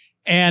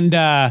 And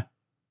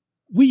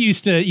we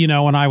used to,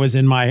 when I was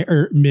in my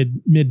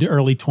mid to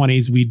early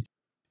 20s,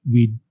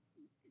 we'd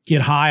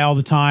get high all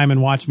the time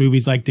and watch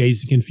movies like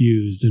Dazed and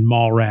Confused and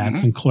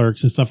Mallrats and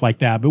Clerks and stuff like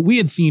that. But we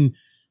had seen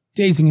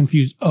Dazed and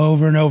Confused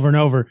over and over and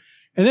over.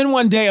 And then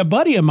one day a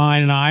buddy of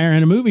mine and I are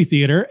in a movie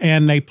theater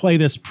and they play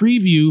this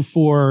preview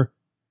for,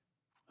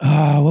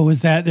 what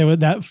was that? There was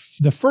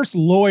the first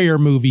lawyer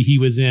movie he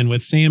was in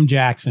with Sam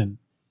Jackson.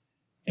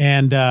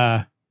 And,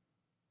 I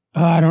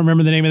don't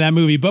remember the name of that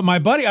movie, but my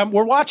buddy,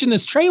 we're watching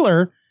this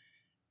trailer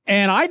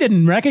and I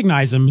didn't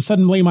recognize him.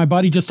 Suddenly my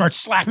buddy just starts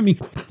slapping me.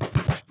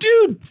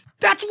 Dude,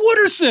 that's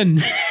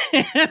Wooderson.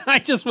 And I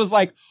just was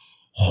like,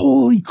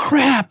 holy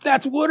crap,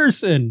 that's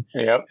Wooderson.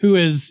 Yep. Who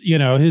is,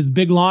 his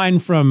big line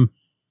from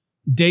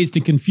Dazed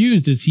and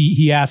Confused is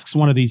he asks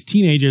one of these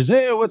teenagers,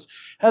 hey,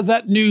 how's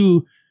that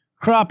new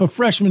crop of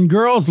freshman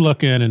girls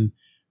looking? And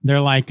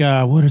they're like,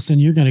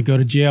 Wooderson, you're going to go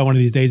to jail one of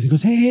these days. He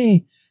goes,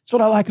 hey, that's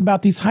what I like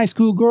about these high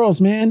school girls,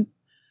 man.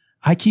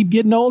 I keep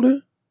getting older.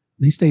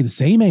 They stay the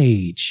same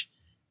age.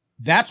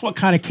 That's what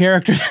kind of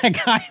character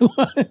that guy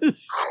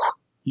was.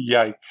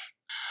 Yikes.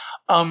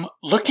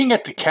 Looking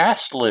at the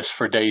cast list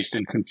for Dazed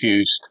and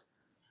Confused,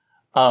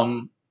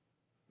 Mila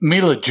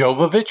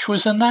Jovovich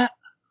was in that.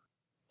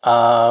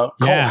 Cole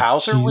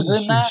Hauser was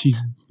in that. She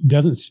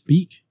doesn't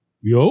speak.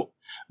 Yo.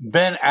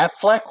 Ben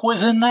Affleck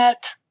was in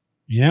that.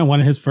 Yeah, one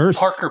of his first.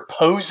 Parker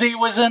Posey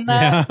was in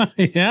that.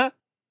 Yeah.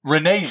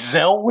 Renee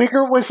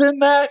Zellweger was in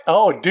that?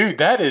 Oh, dude,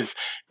 that is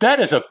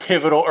a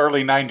pivotal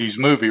early 90s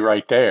movie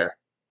right there.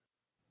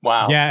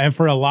 Wow. Yeah, and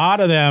for a lot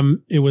of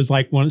them, it was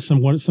like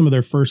some of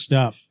their first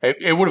stuff.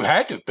 It would have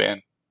had to have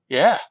been.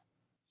 Yeah.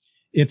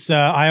 It's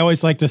I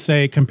always like to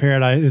say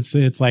compare it.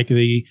 It's like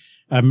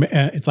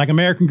it's like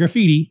American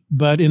Graffiti,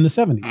 but in the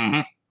 70s.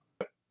 Mm-hmm.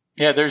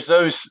 Yeah, there's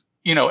those.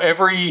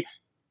 Every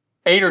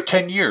 8 or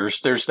 10 years,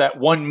 there's that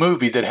one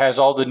movie that has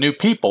all the new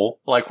people,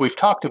 like we've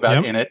talked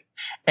about in it.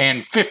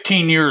 And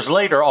 15 years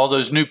later, all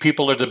those new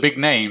people are the big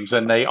names,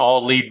 and they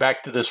all lead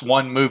back to this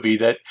one movie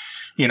that,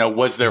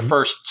 was their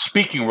first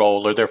speaking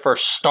role or their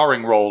first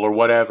starring role or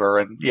whatever.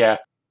 And yeah.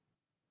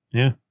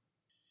 Ben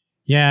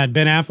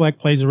Affleck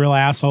plays a real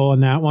asshole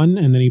in that one,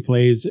 and then he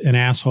plays an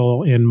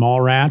asshole in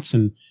Mallrats,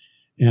 and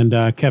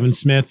Kevin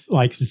Smith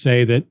likes to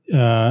say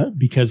that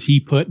because he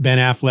put Ben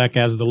Affleck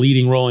as the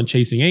leading role in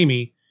Chasing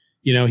Amy,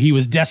 he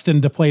was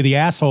destined to play the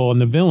asshole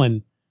and the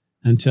villain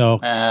until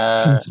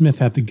Kevin Smith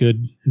had the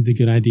good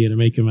idea to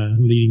make him a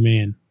leading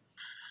man.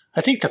 I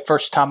think the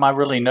first time I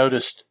really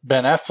noticed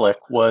Ben Affleck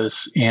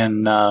was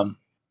in the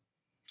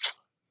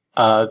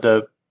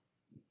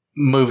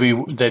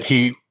movie that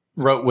he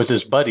wrote with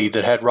his buddy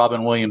that had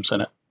Robin Williams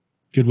in it.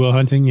 Good Will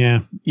Hunting,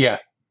 yeah. Yeah,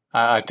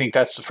 I think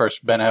that's the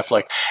first Ben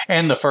Affleck.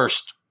 And the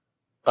first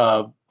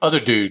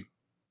other dude.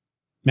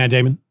 Matt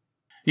Damon?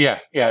 Yeah,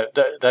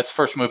 that's the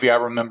first movie I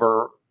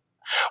remember.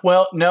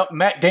 Well, no,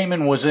 Matt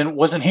Damon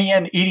wasn't he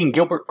in Eating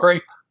Gilbert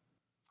Grape?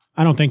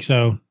 I don't think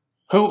so.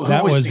 Who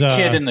was the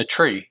kid in the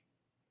tree?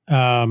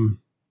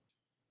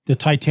 The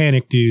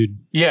Titanic dude.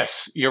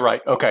 Yes, you're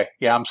right. Okay,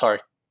 yeah, I'm sorry.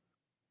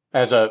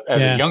 As a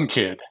young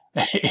kid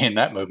in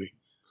that movie.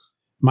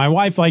 My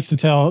wife likes to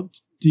tell,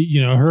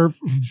 her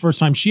first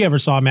time she ever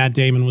saw Matt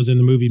Damon was in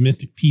the movie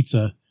Mystic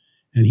Pizza,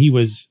 and he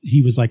was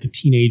like a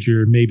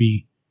teenager,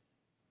 maybe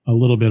a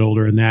little bit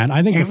older than that.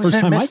 I think the first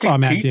time I saw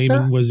Matt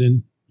Damon was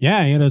in, he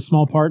had a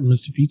small part in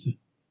Mystic Pizza.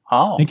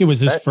 Oh, I think it was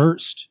his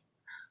first.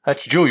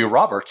 That's Julia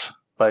Roberts,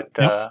 but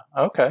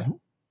okay.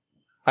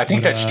 I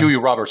think that's Julia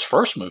Roberts'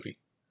 first movie.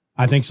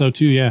 I think so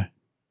too, yeah.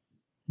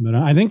 But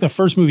I think the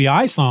first movie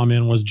I saw him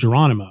in was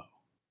Geronimo.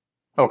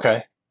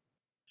 Okay.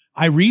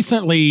 I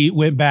recently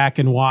went back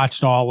and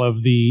watched all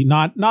of the,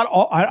 not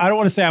all, I don't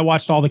want to say I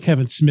watched all the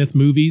Kevin Smith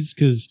movies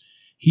because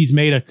he's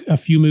made a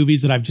few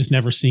movies that I've just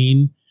never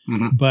seen.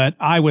 Mm-hmm. But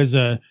I was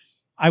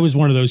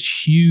one of those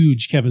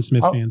huge Kevin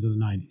Smith fans of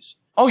the 90s.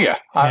 Oh, yeah.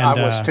 I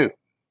was too.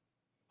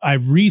 I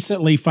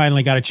recently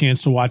finally got a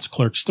chance to watch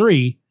Clerks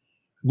 3,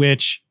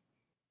 which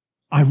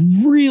I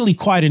really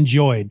quite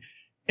enjoyed.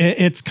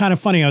 It's kind of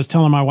funny. I was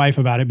telling my wife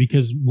about it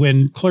because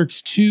when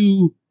Clerks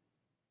 2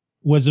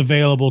 was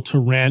available to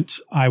rent,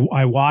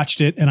 I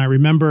watched it, and I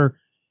remember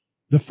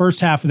the first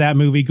half of that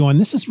movie going,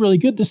 this is really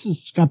good. This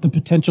has got the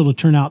potential to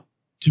turn out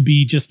to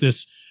be just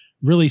this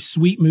really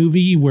sweet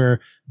movie where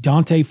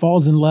Dante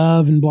falls in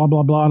love and blah,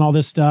 blah, blah, and all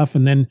this stuff.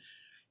 And then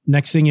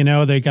next thing you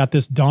know, they got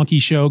this donkey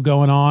show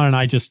going on, and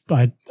I just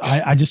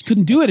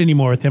couldn't do it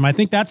anymore with him. I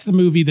think that's the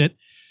movie that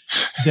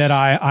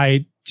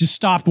I just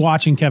stopped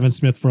watching Kevin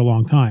Smith for a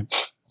long time.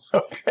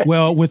 Okay.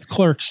 Well, with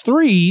Clerks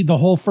 3, the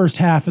whole first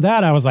half of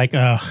that, I was like,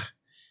 ugh,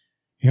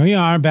 here we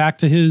are back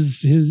to his,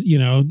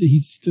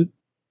 he's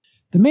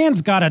the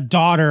man's got a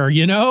daughter,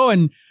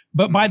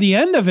 but by the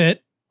end of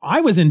it, I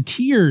was in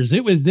tears.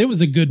 It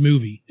was a good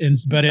movie.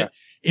 But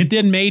it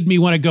then made me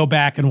want to go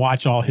back and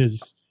watch all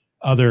his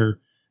other,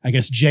 I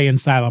guess, Jay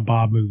and Silent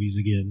Bob movies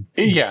again.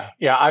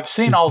 Yeah. I've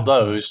seen all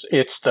those.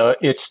 It's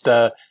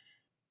the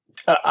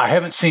I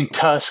haven't seen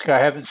Tusk. I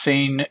haven't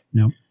seen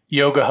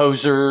Yoga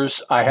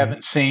Hosers. I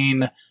haven't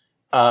seen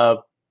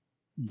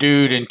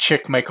Dude and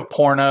Chick Make a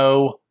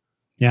Porno.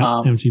 Yeah, I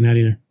haven't seen that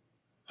either.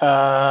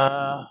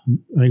 I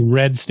think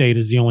Red State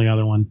is the only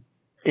other one.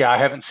 Yeah, I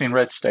haven't seen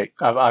Red State.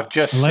 I've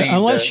just seen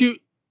unless you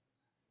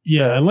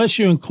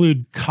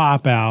include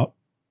Cop Out,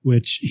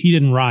 which he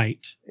didn't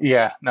write.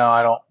 Yeah, no,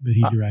 I don't. But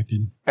he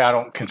directed. I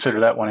don't consider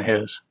that one of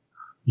his.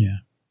 Yeah.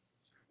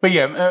 But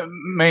yeah,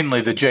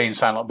 mainly the Jay and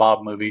Silent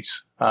Bob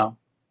movies.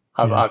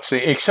 I've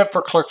seen, except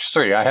for Clerks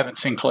 3. I haven't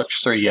seen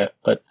Clerks 3 yet,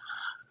 but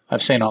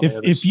I've seen all the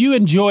others. If you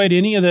enjoyed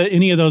any of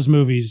those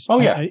movies,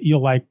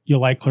 you'll like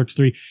Clerks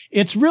 3.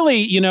 It's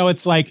really,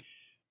 it's like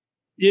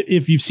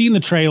if you've seen the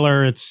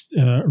trailer, it's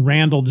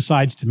Randall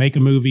decides to make a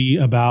movie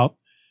about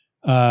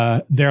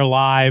their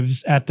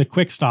lives at the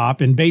Quick Stop,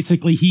 and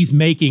basically he's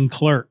making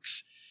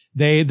Clerks.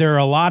 There are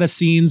a lot of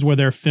scenes where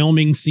they're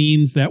filming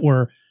scenes that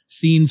were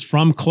scenes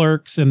from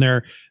Clerks, and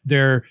they're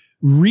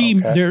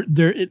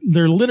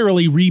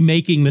literally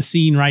remaking the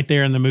scene right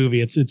there in the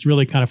movie. It's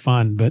really kind of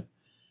fun, but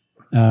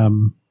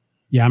I'm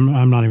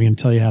not even going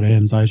to tell you how it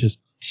ends. I was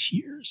just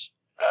tears.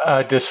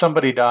 Does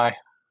somebody die?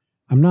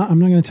 I'm not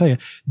going to tell you.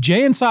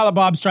 Jay and Silent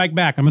Bob Strike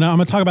Back. I'm going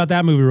to talk about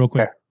that movie real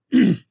quick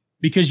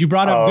because you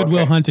brought up Good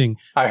Will Hunting.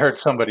 I heard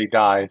somebody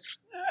dies.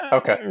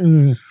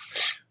 Okay.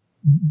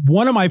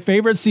 One of my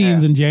favorite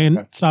scenes in Jay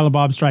and Silent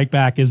Bob Strike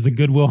Back is the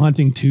Good Will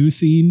Hunting 2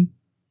 scene.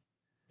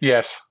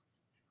 Yes.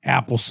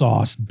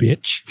 Applesauce,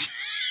 bitch.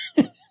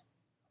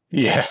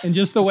 Yeah. And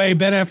just the way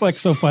Ben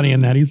Affleck's so funny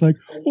in that. He's like,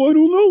 oh, I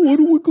don't know. What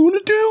are we going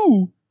to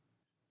do?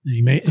 And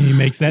he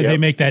makes that. They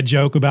make that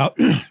joke about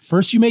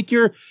first you make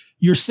your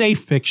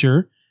safe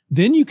picture.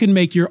 Then you can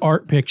make your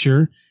art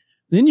picture.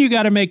 Then you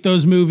got to make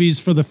those movies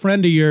for the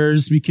friend of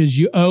yours because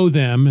you owe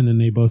them. And then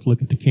they both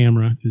look at the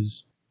camera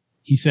because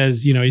he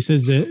says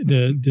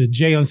the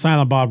Jay and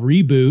Silent Bob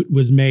reboot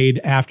was made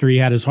after he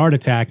had his heart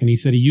attack. And he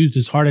said he used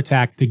his heart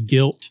attack to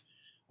guilt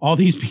all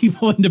these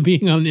people into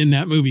being in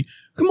that movie.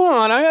 Come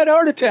on, I had a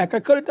heart attack. I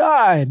could have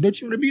died. Don't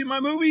you want to be in my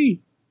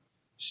movie?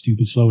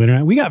 Stupid slow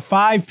internet. We got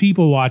 5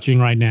 people watching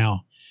right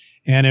now.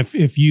 And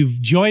if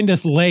you've joined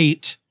us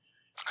late,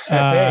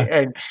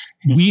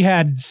 we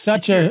had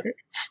such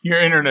your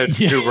internet's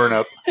goobering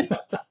up.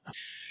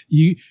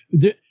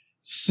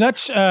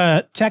 Such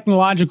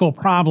technological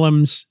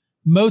problems,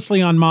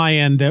 mostly on my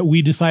end, that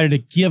we decided to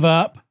give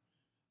up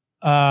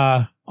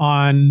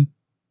on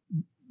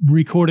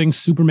recording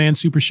Superman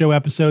Super Show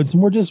episodes,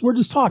 and we're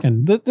just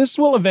talking. This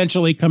will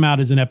eventually come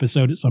out as an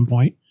episode at some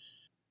point.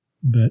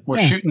 But we're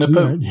shooting the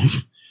poo.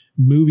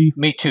 Movie.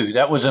 Me too.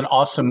 That was an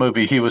awesome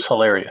movie. He was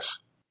hilarious.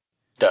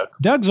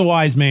 Doug's a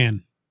wise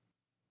man.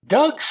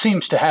 Doug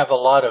seems to have a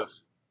lot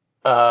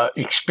of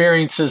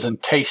experiences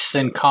and tastes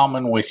in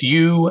common with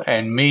you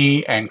and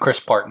me and Chris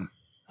Parton.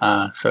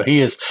 So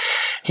he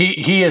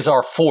is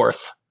our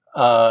fourth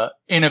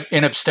in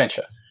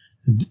absentia.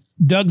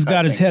 Doug's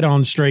got his head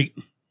on straight.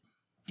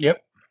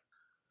 Yep.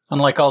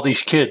 Unlike all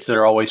these kids that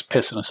are always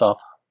pissing us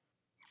off.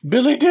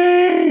 Billy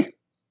D!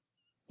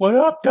 What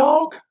up,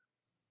 dog?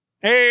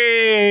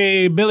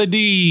 Hey, Billy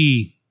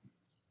D.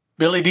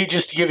 Billy D,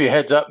 just to give you a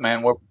heads up,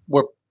 man,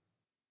 we're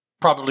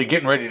probably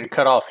getting ready to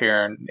cut off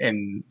here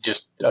in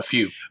just a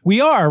few.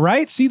 We are,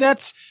 right? See,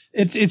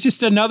 it's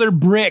just another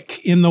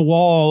brick in the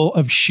wall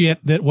of shit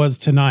that was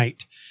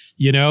tonight.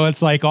 You know,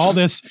 it's like all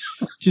this,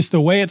 just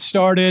the way it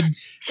started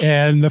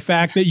and the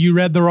fact that you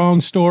read the wrong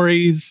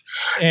stories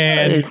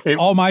and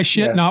all my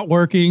shit not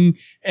working.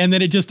 And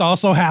then it just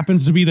also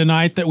happens to be the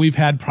night that we've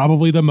had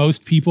probably the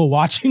most people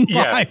watching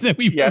live that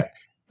we've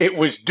It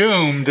was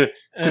doomed to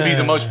be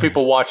the most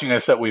people watching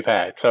us that we've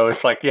had. So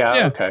it's like,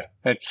 okay.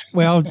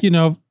 Well, you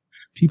know,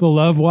 people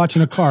love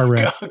watching a car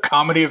wreck.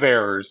 Comedy of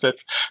errors.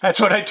 That's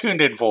what I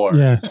tuned in for.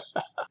 Yeah.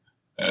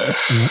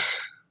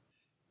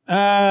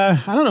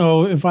 I don't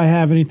know if I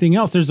have anything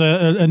else. There's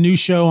a new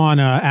show on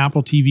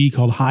Apple TV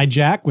called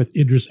Hijack with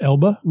Idris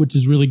Elba, which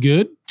is really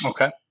good.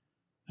 Okay.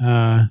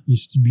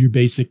 Just your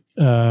basic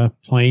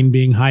plane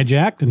being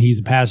hijacked, and he's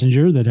a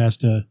passenger that has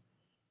to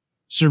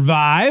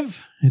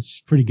survive.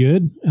 It's pretty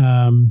good.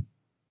 And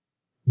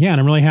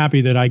I'm really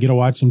happy that I get to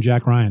watch some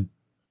Jack Ryan.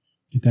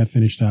 Get that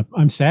finished up.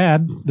 I'm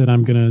sad that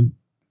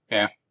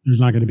there's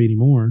not going to be any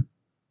more.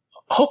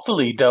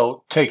 Hopefully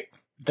they'll take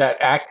that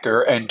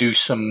actor and do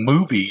some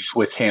movies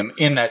with him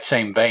in that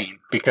same vein,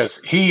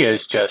 because he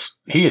is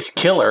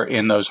killer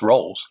in those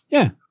roles.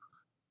 Yeah.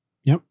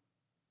 Yep.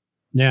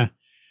 Yeah.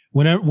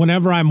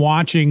 Whenever I'm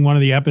watching one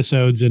of the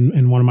episodes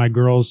and one of my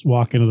girls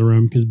walk into the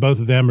room, because both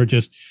of them are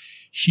just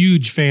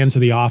huge fans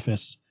of The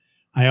Office,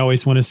 I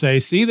always want to say,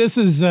 see, this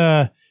is,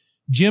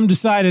 Jim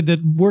decided that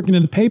working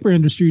in the paper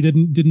industry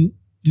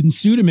didn't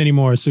suit him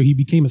anymore. So he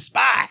became a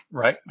spy.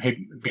 Right.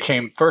 He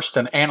became first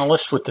an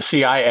analyst with the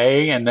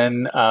CIA, and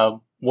then,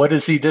 what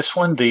is he this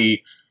one?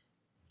 The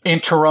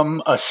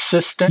interim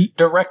assistant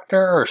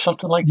director or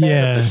something like that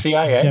at the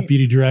CIA?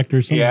 Deputy director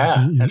or something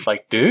like that. It's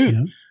like, dude,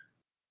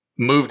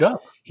 moved up.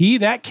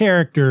 That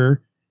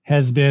character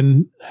has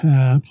been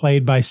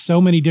played by so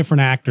many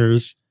different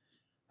actors.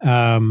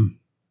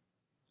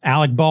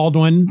 Alec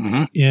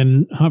Baldwin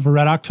in Hunt for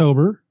Red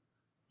October.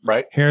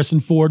 Right. Harrison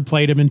Ford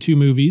played him in 2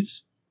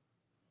 movies.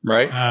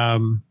 Right.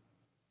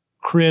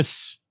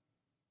 Chris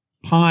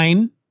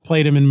Pine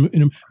played him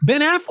in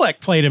Ben Affleck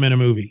played him in a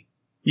movie.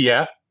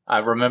 Yeah, I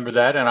remember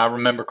that, and I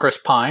remember Chris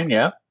Pine.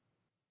 Yeah.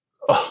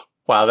 Oh,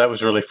 wow, that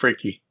was really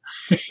freaky.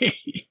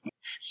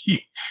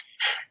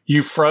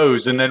 You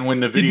froze, and then when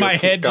the video my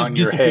head just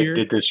disappeared?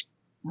 Head did this.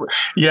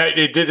 Yeah,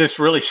 it did this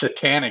really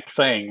satanic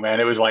thing, man.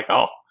 It was like,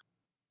 oh,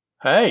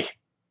 hey,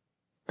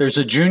 there's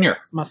a junior.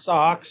 It's my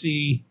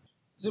soxy.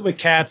 Is it with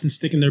cats and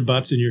sticking their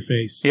butts in your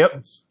face?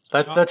 Yep,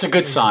 that's a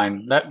good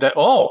sign. That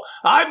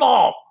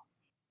eyeball.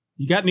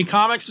 You got any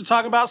comics to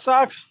talk about,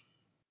 Socks?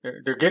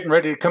 They're getting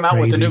ready to come out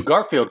with the new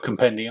Garfield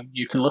compendium.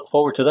 You can look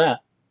forward to that.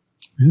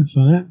 Yeah,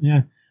 so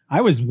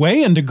I was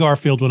way into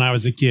Garfield when I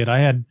was a kid. I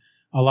had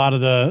a lot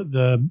of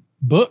the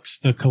books,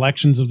 the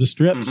collections of the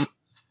strips.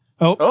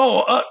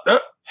 Mm-hmm.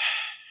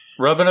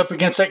 Rubbing up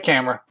against that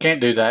camera.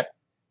 Can't do that.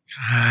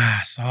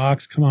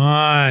 Socks, come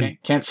on.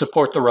 Can't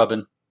support the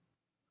rubbing.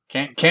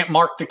 Can't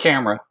mark the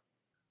camera.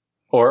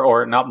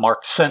 Or not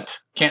mark, scent.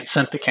 Can't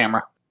scent the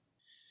camera.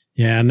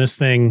 Yeah, and this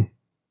thing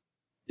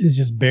is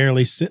just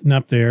barely sitting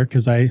up there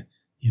because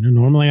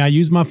normally I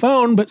use my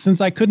phone, but since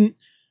I couldn't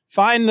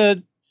find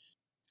the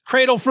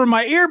cradle for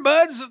my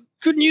earbuds,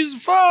 couldn't use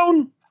the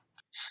phone.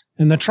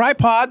 And the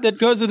tripod that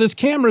goes with this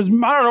camera, I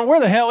don't know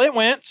where the hell it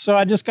went, so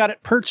I just got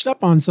it perched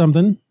up on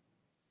something.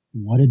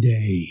 What a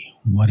day.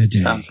 What a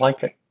day. Sounds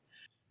like it.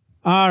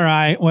 All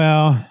right,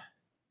 well,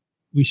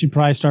 we should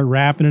probably start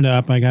wrapping it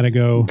up. I got to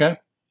go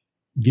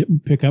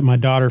pick up my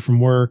daughter from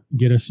work,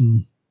 get us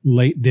some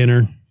late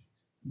dinner.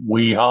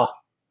 Weehaw.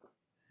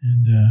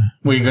 And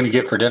what are you going to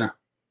get for dinner?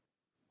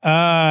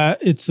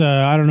 It's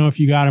I don't know if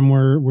you got them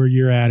where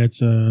you're at.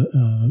 It's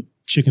a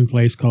chicken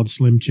place called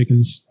Slim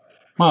Chickens.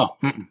 Oh,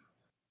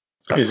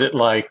 is it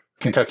like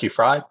Kentucky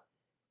Fried?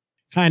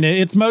 Kind of.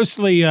 It's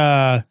mostly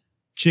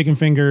chicken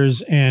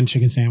fingers and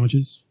chicken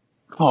sandwiches.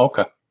 Oh,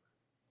 okay.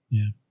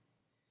 Yeah,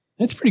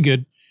 it's pretty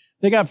good.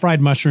 They got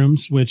fried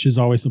mushrooms, which is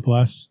always a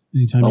plus.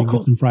 Anytime you can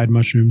get some fried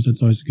mushrooms,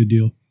 that's always a good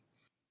deal.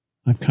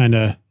 I've kind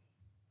of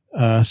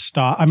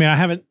stopped. I mean,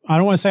 I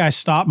don't want to say I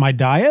stopped my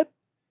diet,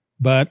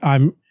 but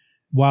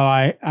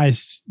while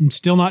I'm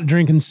still not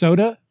drinking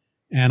soda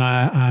and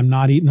I'm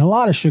not eating a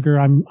lot of sugar,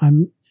 I've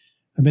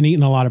been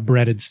eating a lot of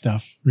breaded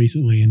stuff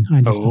recently, and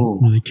I just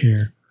don't really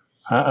care.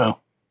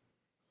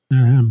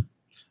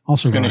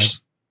 Also,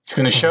 it's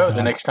going to show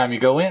the next time you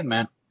go in,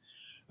 man.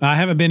 I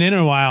haven't been in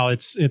a while.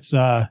 It's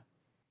gotcha.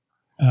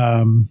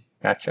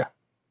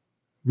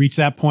 Reached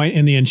that point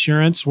in the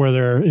insurance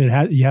where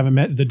you haven't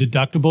met the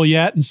deductible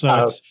yet, and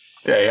so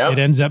it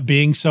ends up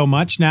being so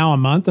much now a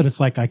month that it's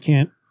like I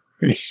can't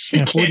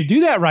afford to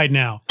do that right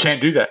now.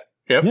 Can't do that.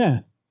 Yep.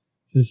 Yeah,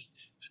 it's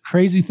this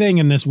crazy thing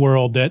in this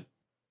world that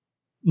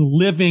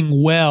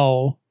living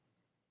well,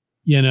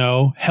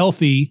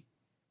 healthy,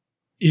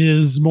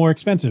 is more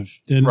expensive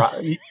than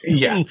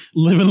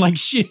living like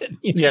shit.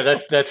 Yeah,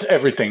 that's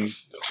everything.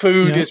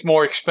 Food is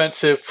more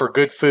expensive for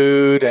good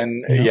food,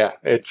 and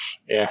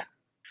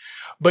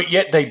but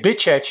yet they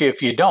bitch at you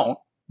if you don't,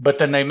 but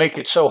then they make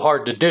it so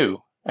hard to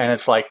do. And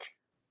it's like,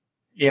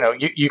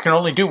 you can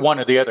only do one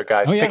or the other,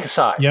 guys. Pick a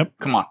side. Yep.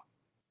 Come on.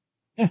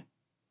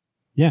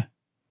 Yeah.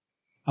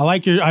 I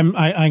like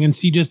I can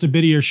see just a bit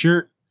of your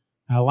shirt.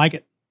 I like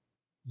it.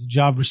 It's a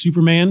job for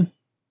Superman.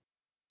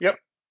 Yep.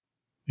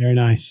 Very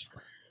nice.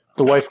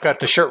 The wife got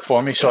the shirt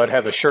for me, so I'd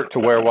have a shirt to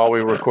wear while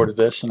we recorded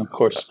this, and of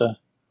course the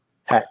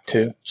hat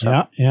too.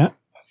 So. Yeah.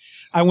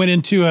 I went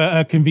into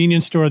a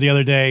convenience store the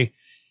other day,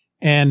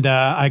 and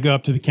I go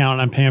up to the counter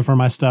and I'm paying for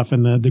my stuff,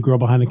 and the girl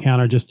behind the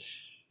counter just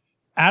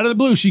out of the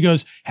blue, she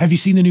goes, "Have you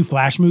seen the new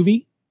Flash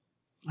movie?"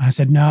 I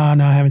said, No,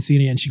 I haven't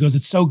seen it yet. And she goes,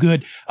 "It's so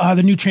good.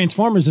 The new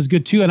Transformers is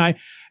good too." And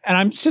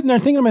I'm sitting there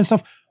thinking to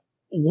myself,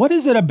 what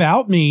is it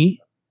about me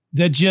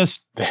that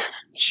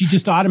she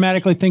just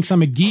automatically thinks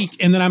I'm a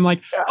geek? And then I'm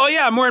like, oh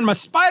yeah, I'm wearing my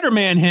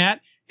Spider-Man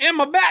hat and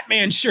my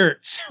Batman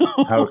shirt.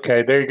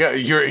 Okay, there you go.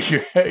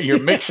 You're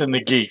mixing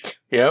the geek.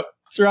 Yep.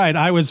 That's right.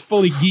 I was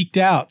fully geeked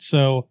out.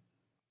 So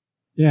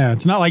yeah,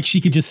 it's not like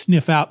she could just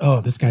sniff out, oh,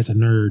 this guy's a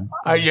nerd.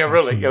 Yeah,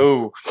 really.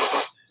 Oh,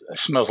 it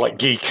smells like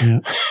geek. Yeah.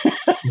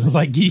 Smells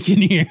like geek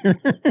in here.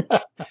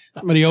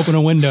 Somebody open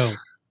a window.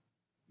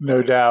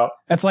 No doubt.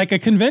 That's like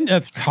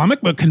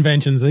comic book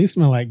conventions. They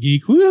smell like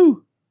geek.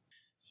 Woo!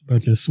 It's a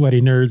bunch of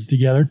sweaty nerds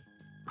together.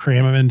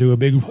 Cram them into a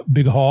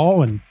big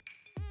hall. And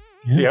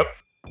Yep.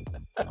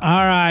 All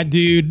right,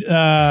 dude.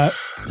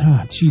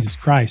 Jesus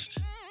Christ.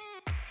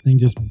 Thing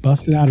just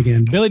busted out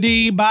again. Billy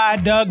D, bye.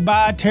 Doug,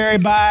 bye. Terry,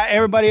 bye.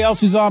 Everybody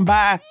else who's on,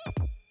 bye.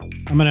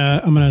 I'm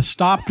gonna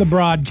stop the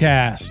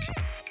broadcast.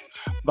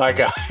 Bye,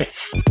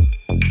 guys.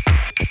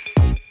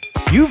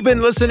 You've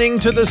been listening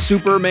to the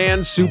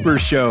Superman Super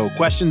Show.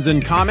 Questions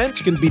and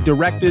comments can be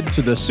directed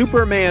to the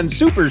Superman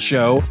Super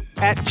Show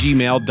at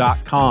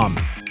gmail.com.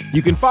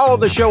 You can follow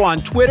the show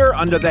on Twitter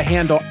under the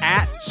handle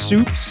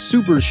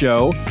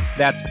 @SoupsSuperShow.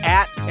 That's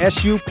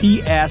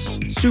 @SUPS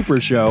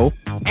Super Show.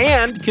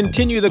 And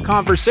continue the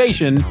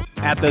conversation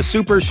at the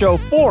Super Show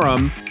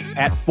Forum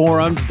at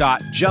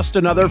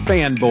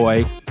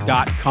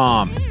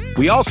forums.justanotherfanboy.com.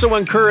 We also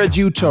encourage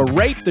you to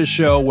rate the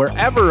show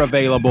wherever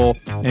available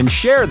and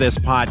share this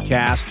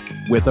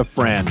podcast with a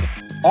friend.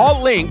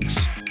 All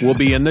links will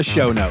be in the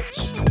show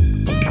notes.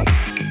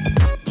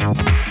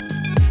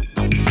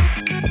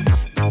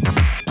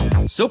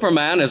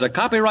 Superman is a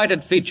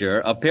copyrighted feature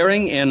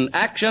appearing in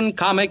Action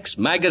Comics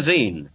magazine.